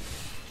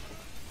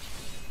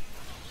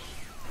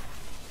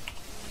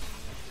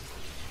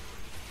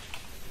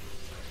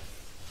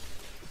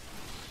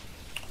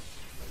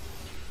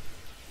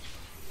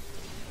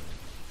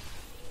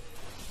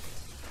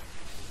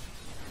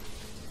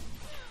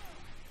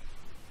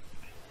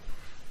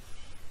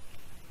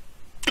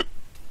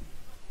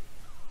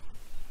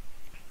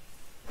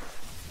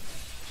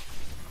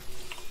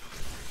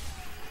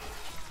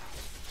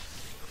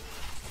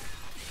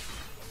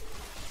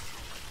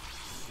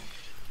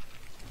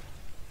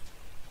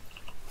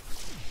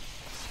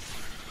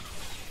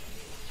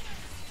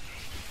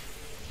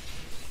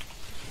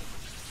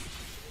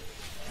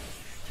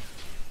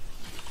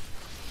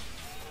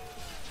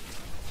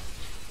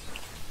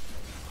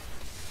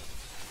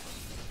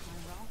 My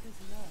wrath is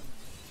low.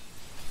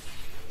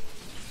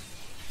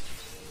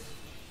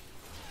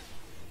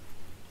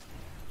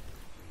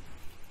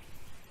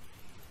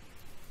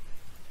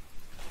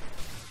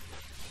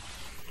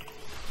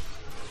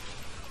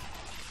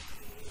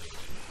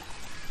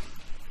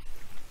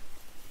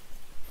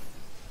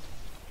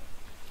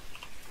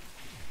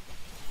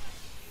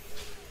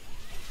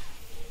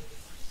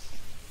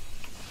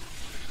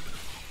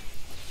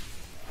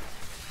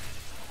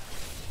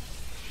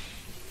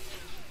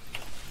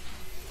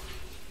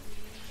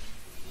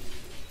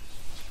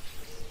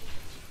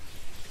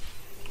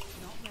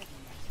 Not ready yet.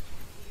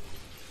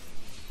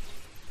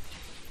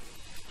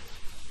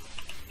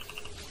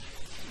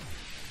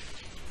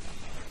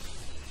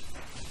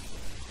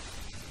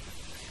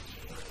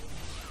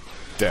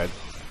 Dead.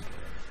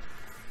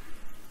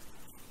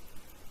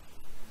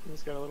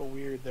 It's got a little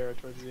weird there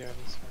towards the end.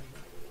 So I'm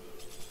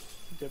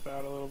gonna dip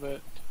out a little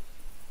bit.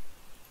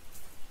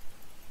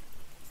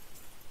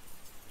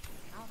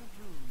 Out of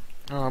room.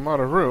 Oh, I'm out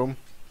of room.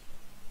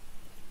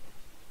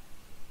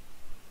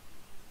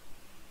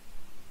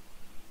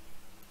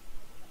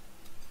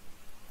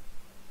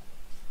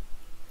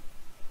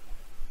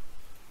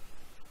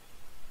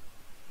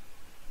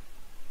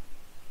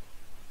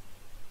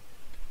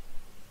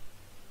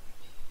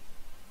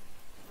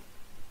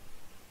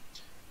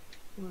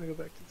 I'm gonna go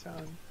back to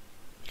town.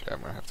 Okay,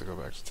 I'm gonna have to go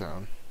back to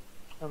town.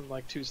 I'm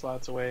like 2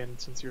 slots away,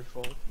 and since you're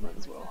full, might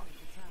as well.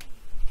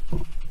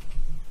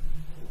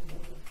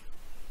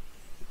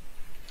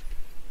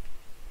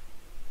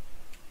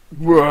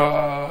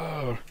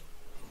 Whoa!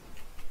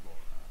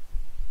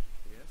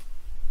 Yes?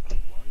 Why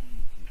do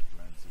you keep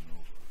glancing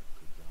over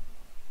at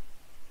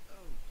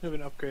Kadama? I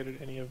haven't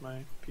upgraded any of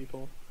my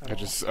people. I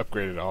just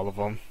upgraded all of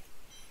them.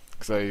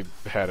 Because I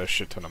had a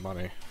shit ton of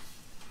money.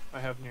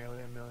 I have nearly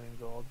 1 million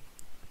gold.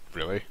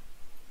 Really?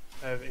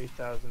 I have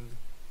 8,000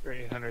 or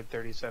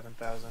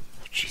 837,000.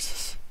 Oh,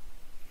 Jesus.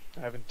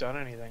 I haven't done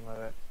anything with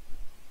it.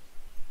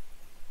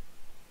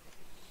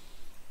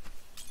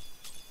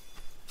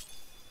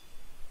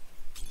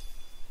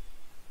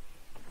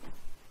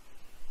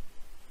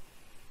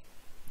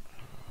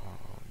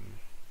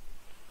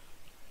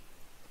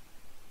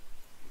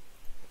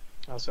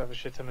 I also have a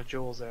shit ton of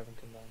jewels I haven't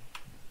combined.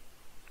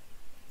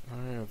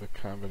 I have the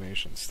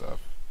combination stuff.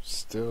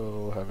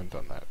 Still haven't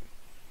done that.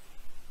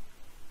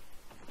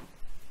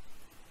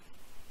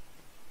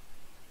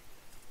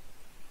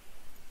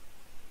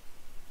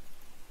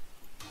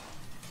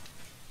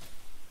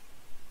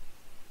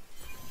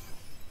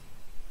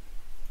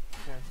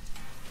 Okay.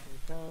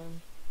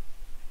 Done.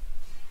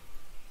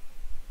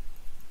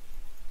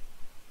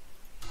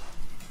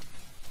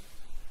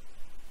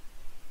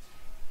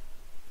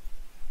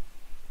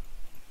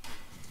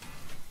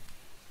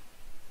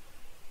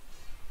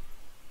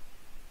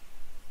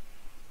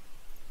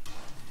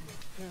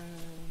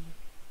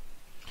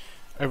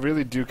 I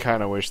really do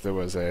kind of wish there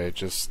was a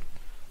just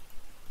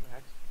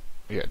Max.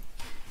 yeah,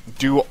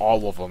 do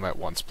all of them at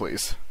once,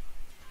 please.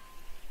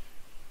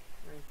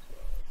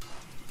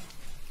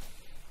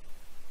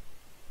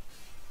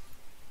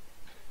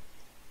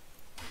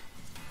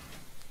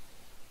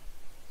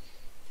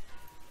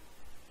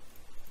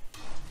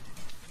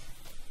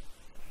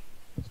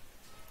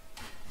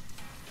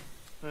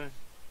 Alright.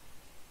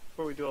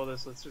 Before we do all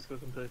this, let's just go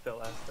complete that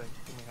last thing,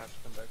 and we have to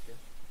come back here.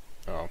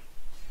 Oh,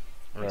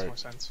 Makes right. more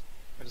sense.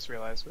 I just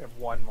realized we have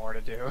one more to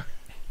do. You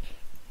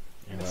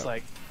It's know,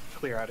 like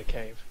clear out a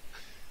cave.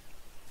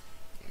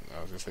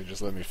 I was gonna say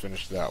just let me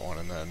finish that one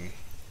and then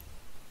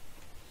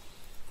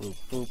boop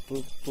boop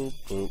boop boop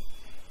boop.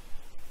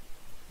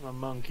 I'm a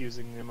monk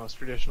using the most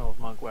traditional of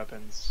monk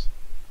weapons,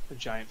 a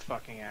giant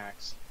fucking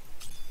axe.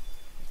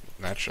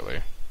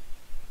 Naturally.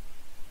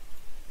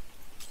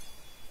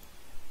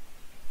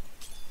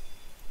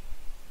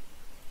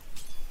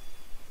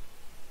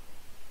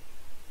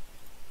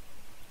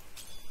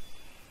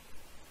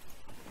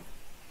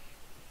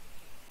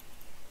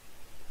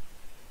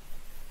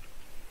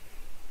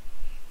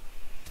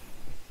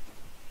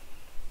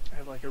 I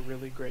have like a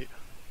really great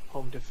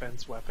home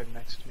defense weapon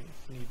next to me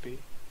if need be.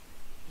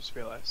 Just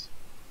realized.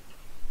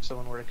 If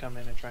someone were to come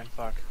in and try and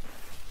fuck,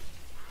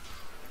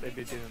 they'd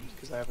be doomed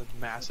because I have a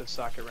massive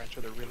socket wrench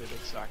with a really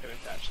big socket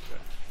attached to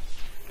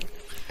it.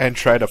 And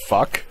try to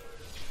fuck?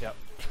 Yep.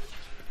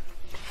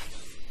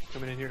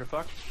 Coming in here to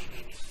fuck?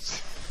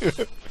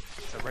 So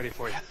I'm ready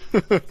for you.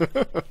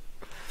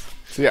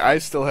 See, I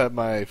still have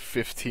my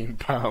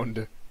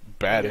 15-pound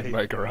bat in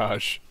my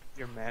garage.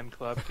 Your man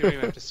club. You don't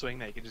even have to swing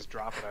that. You can just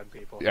drop it on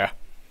people. Yeah.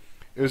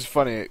 It was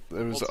funny. It was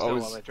Hold still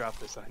always while I drop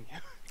this on you.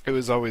 it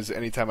was always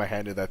anytime I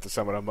handed that to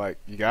someone, I'm like,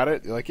 "You got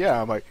it?" You're like,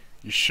 "Yeah." I'm like,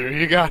 "You sure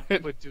you got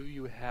it?" But do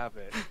you have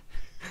it?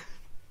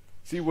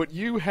 See, what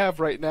you have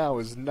right now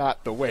is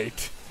not the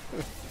weight.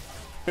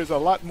 There's a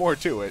lot more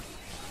to it.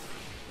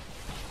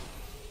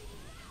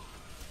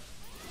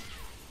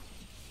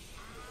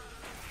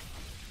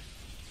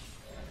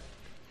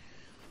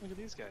 Look at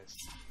these guys.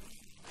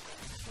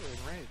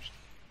 They're enraged.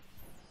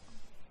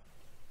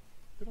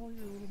 Look at all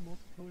your little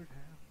multicolored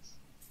hats.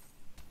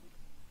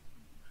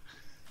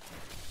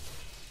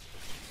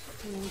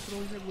 Oh, look at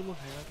all your little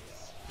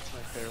hats. It's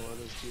my favorite one of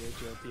those G.I.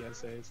 Joe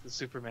PSAs. The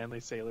super manly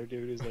sailor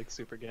dude who's like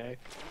super gay.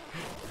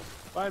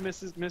 Bye,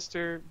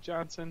 Mr.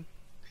 Johnson.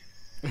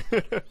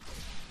 Have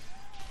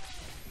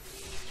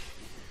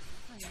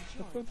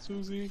fun,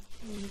 Susie.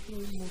 Oh, look at all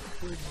your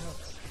multicolored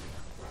hats.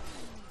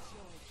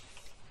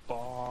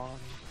 Bong.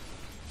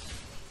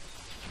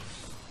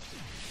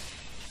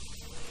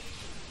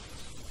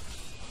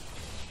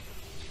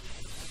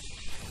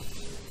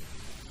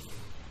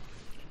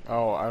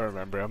 Oh, I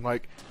remember. I'm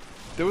like,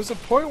 there was a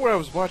point where I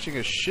was watching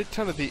a shit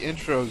ton of the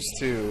intros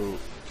to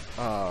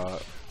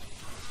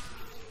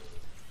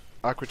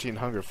Aqua Teen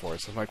Hunger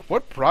Force. I'm like,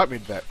 what brought me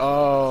to that?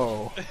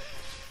 Oh.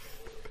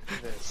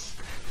 This.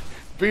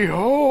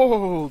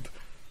 Behold!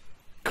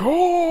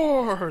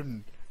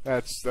 Corn!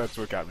 That's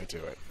what got me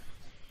to it.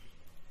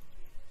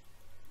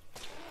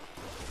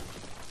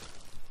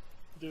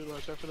 Dude,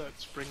 watch out for that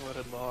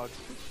spring-loaded log.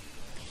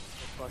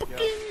 Fuck you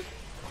up.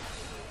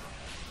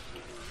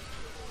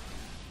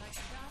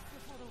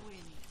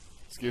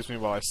 Excuse me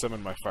while I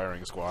summon my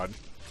firing squad.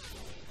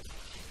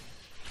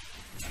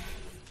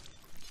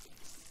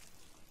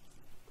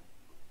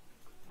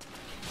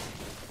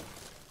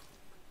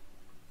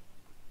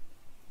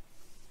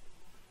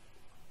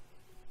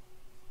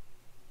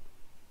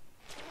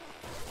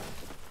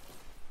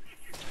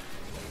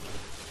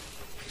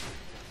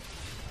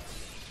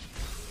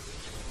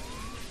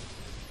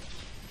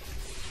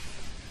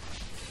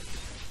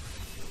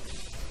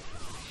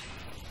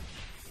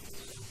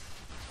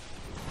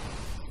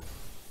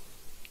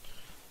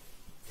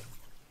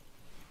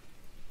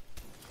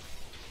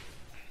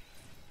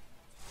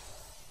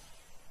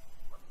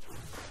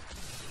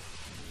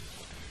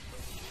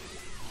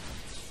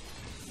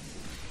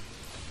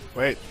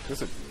 Wait,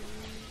 is it?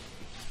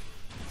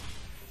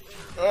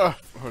 Ugh!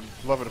 I would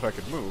love it if I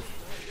could move.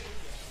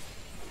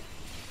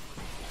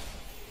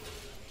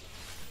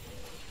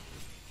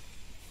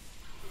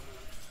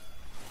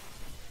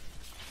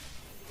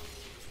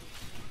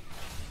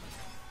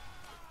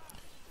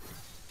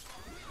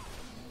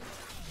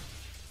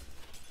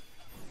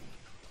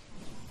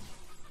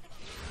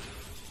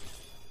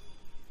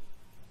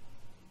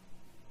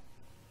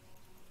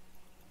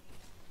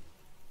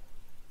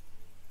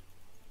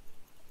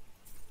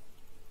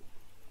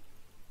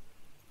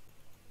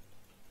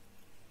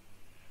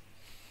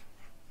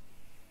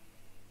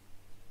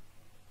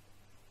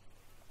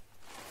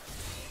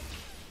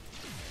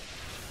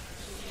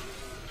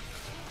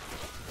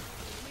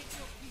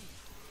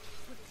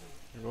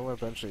 We'll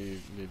eventually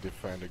need to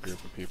find a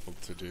group of people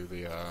to do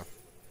the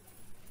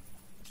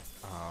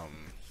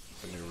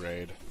new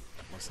raid,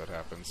 once that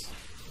happens.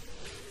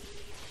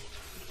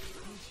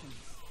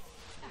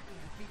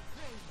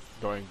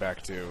 Going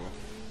back to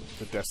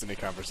the Destiny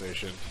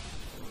conversation.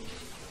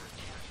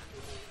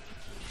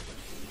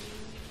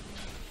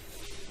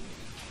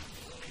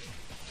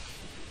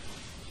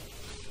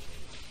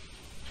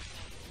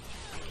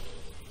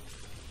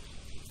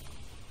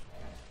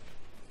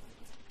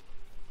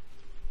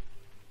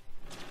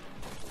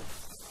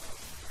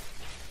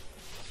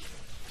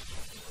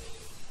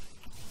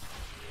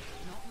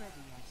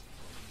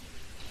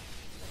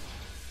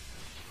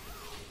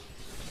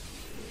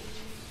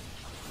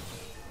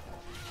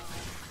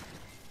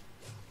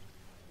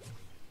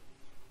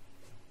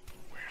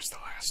 Where's the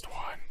last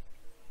one?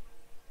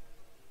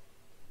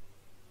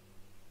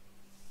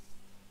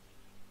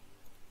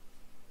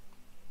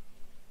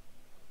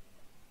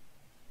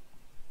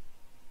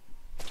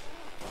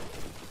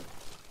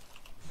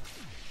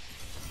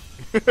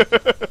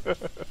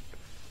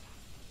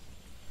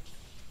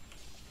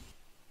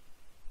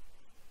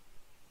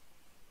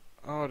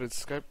 Oh, did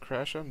Skype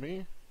crash on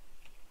me?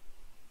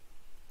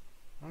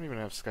 I don't even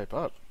have Skype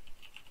up.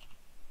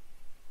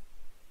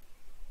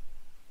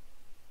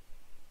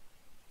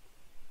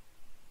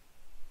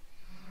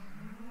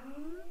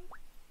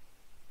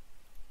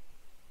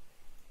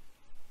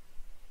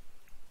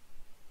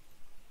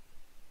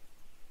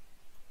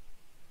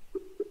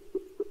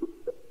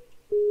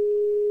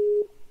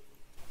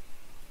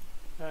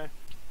 Hey,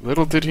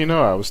 Little did he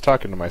know I was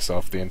talking to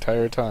myself the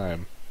entire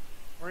time.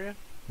 were you?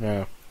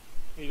 Yeah.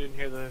 You didn't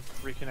hear the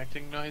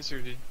reconnecting noise,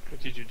 or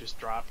did you just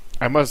drop?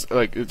 I must,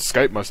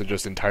 Skype must have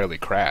just entirely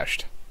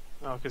crashed.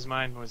 Oh, because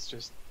mine was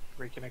just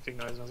reconnecting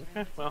noise. And I was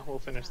like, well, we'll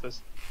finish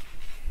this.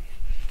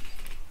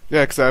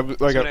 Yeah, because I was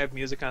So like, when I have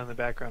music on in the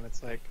background,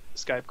 it's like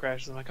Skype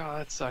crashes. I'm like, oh,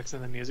 that sucks.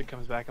 And then music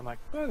comes back. I'm like,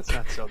 well, it's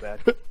not so bad.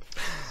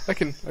 I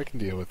can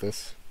deal with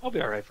this. I'll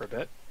be all right for a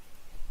bit.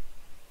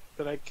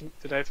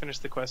 Did I finish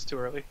the quest too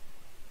early?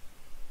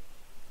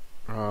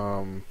 What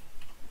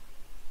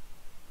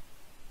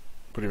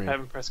do you mean? I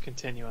haven't pressed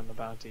continue on the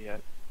bounty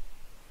yet.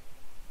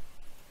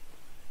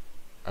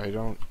 I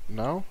don't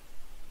know.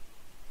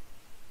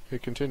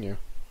 Hit continue.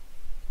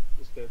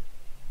 Just did.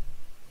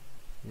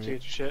 Did you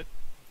get your shit?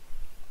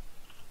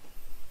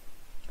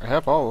 I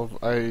have all of.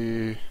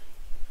 Did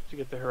you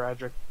get the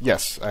Heraldric?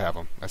 Yes, I have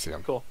them. I see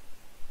them. Cool.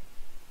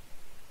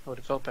 I would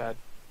have felt bad.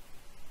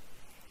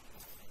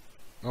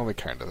 Only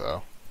kinda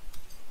though.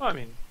 Well, I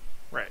mean,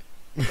 right.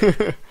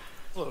 A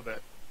little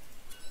bit.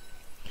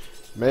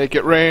 Make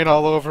it rain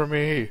all over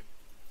me.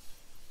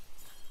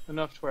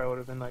 Enough to where I would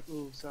have been like,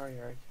 ooh, sorry,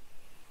 Eric.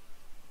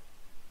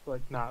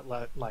 Like, not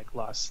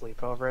lost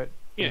sleep over it.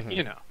 Yeah, Mhm.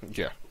 you know.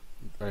 Yeah,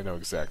 I know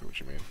exactly what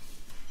you mean.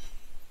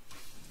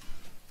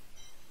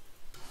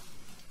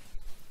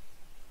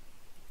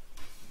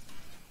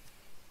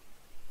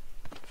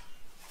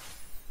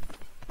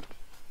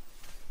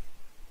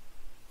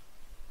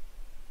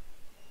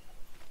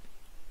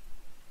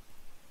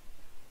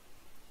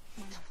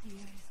 My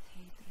dearest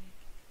hatred,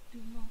 do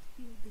not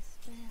feel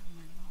despair,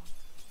 my love.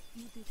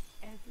 You did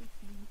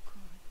everything you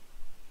could.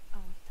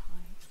 Our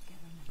time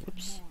together meant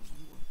Oops. more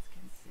than words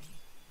can say.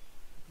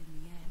 But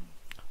in the end,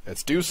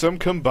 Let's do some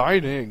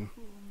combining.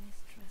 cruel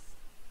mistress,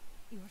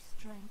 your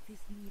strength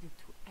is needed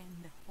to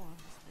end the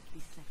horrors that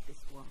beset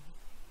this world.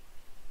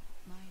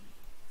 My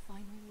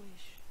final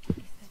wish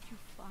is that you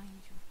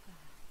find your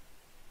path.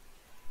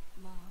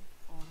 Love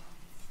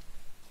always.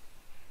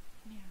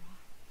 Mira.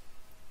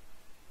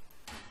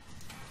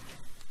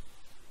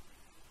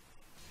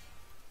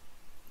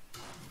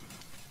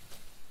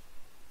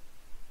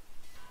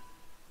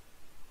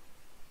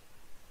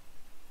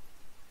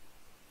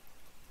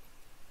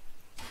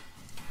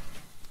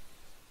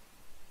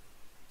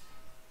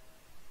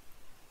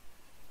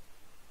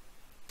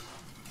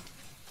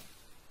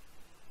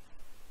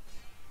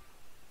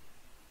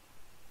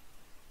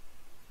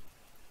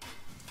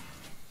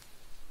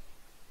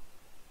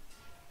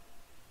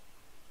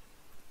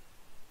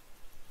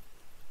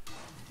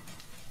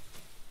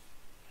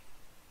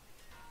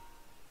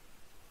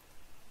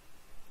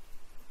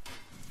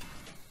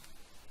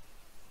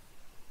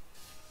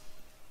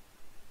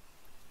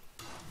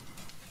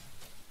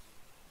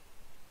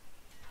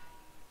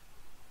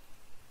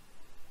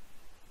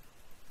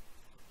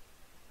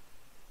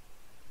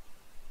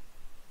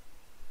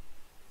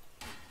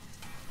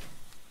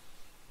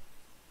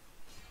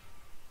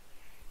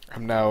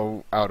 I'm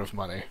now out of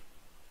money.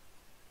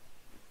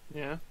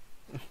 Yeah.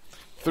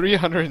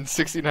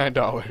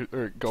 $369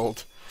 or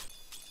gold.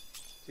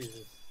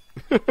 Jesus.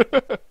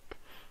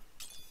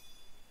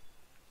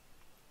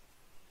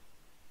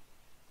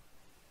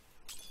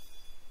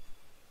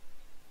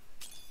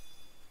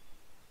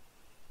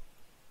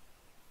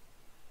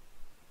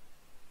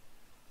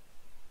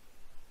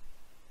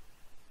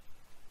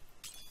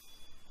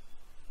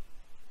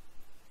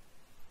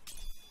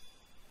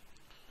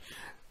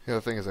 The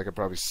other thing is I could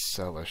probably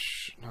sell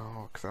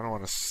no, because I don't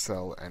want to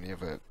sell any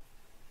of it.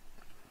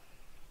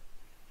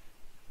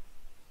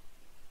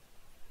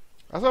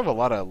 I also have a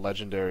lot of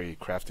legendary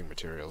crafting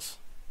materials.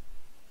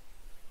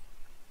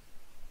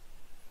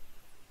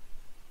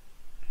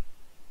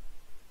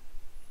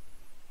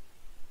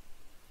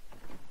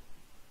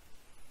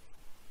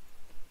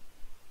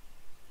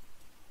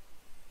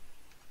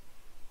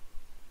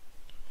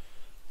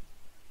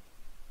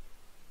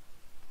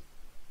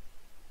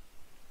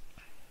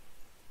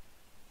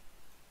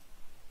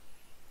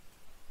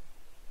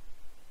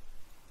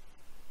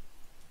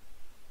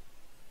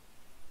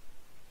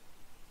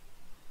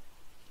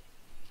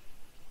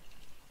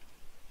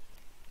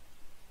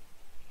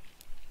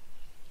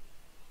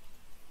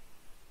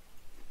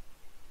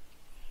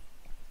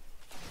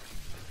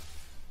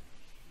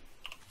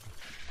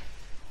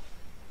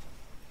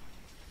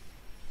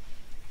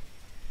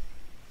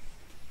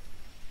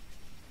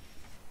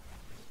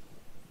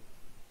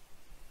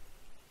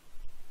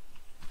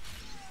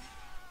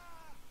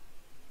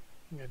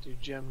 I'm gonna do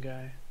gem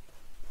guy.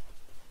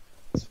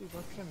 Let's see,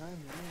 what can I make?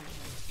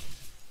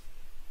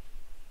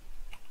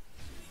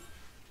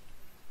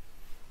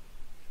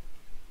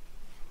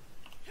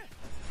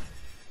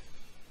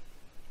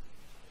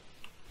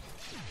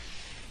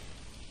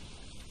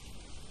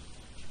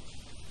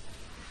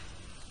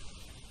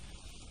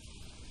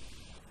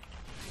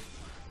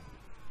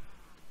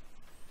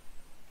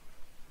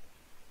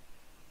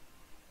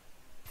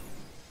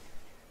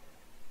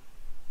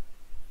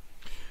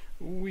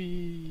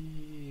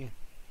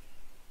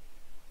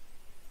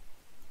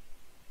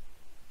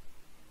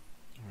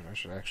 I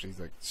should actually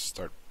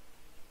start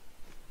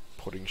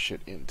putting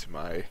shit into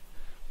my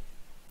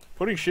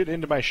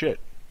shit.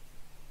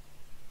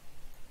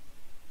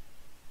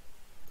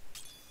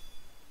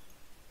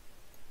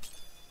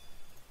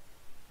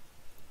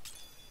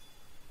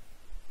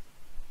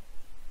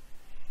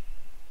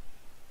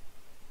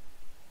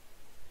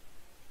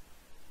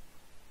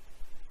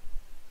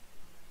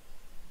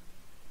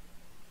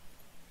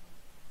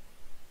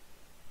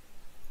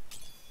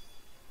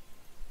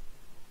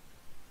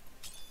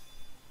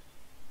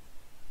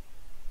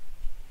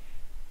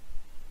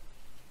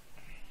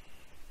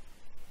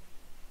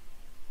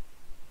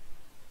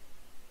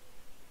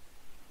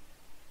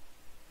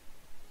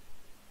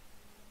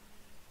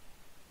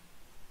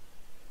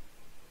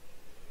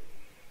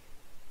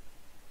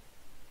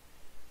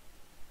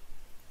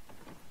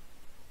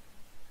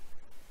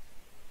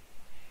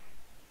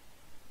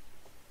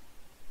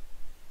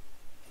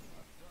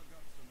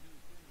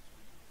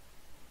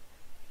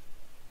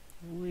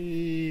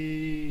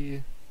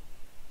 Wee.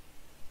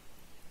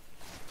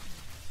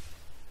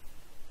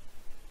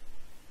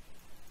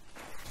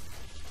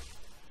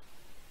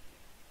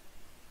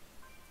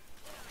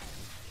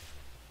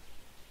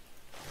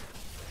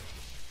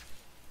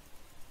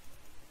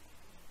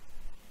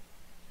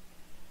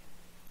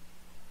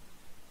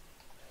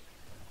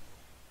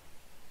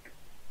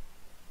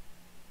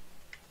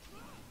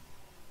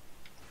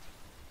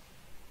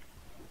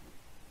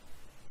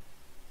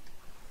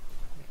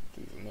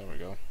 There we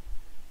go.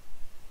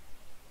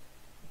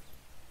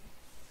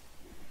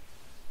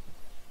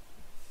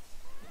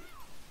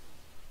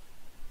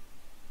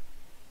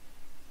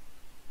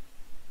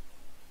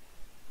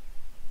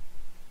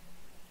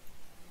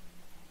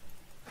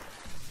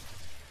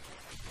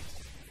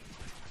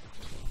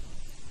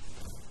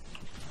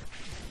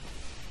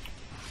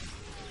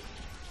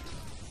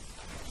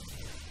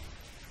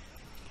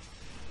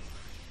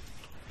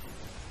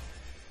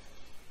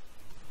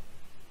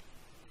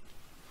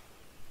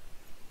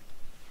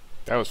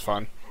 That was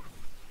fun.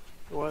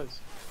 It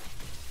was.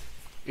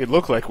 It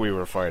looked like we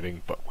were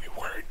fighting, but we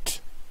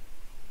weren't.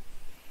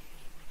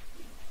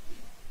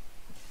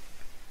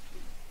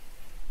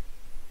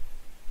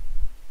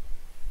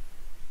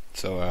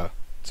 So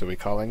we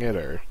calling it,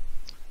 or?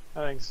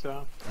 I think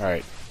so.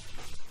 Alright.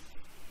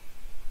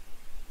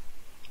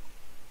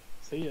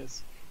 See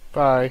yous.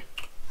 Bye.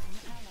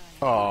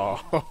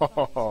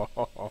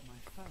 Oh.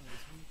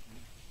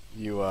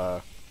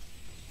 You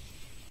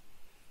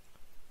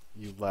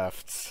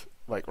left,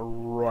 like,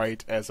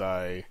 right as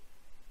I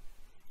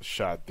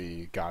shot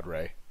the God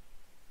Ray.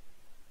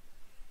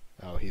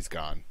 Oh, he's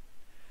gone.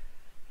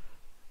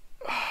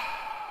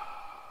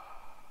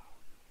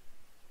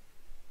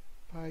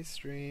 Bye,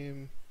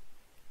 stream.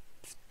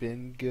 It's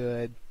been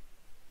good.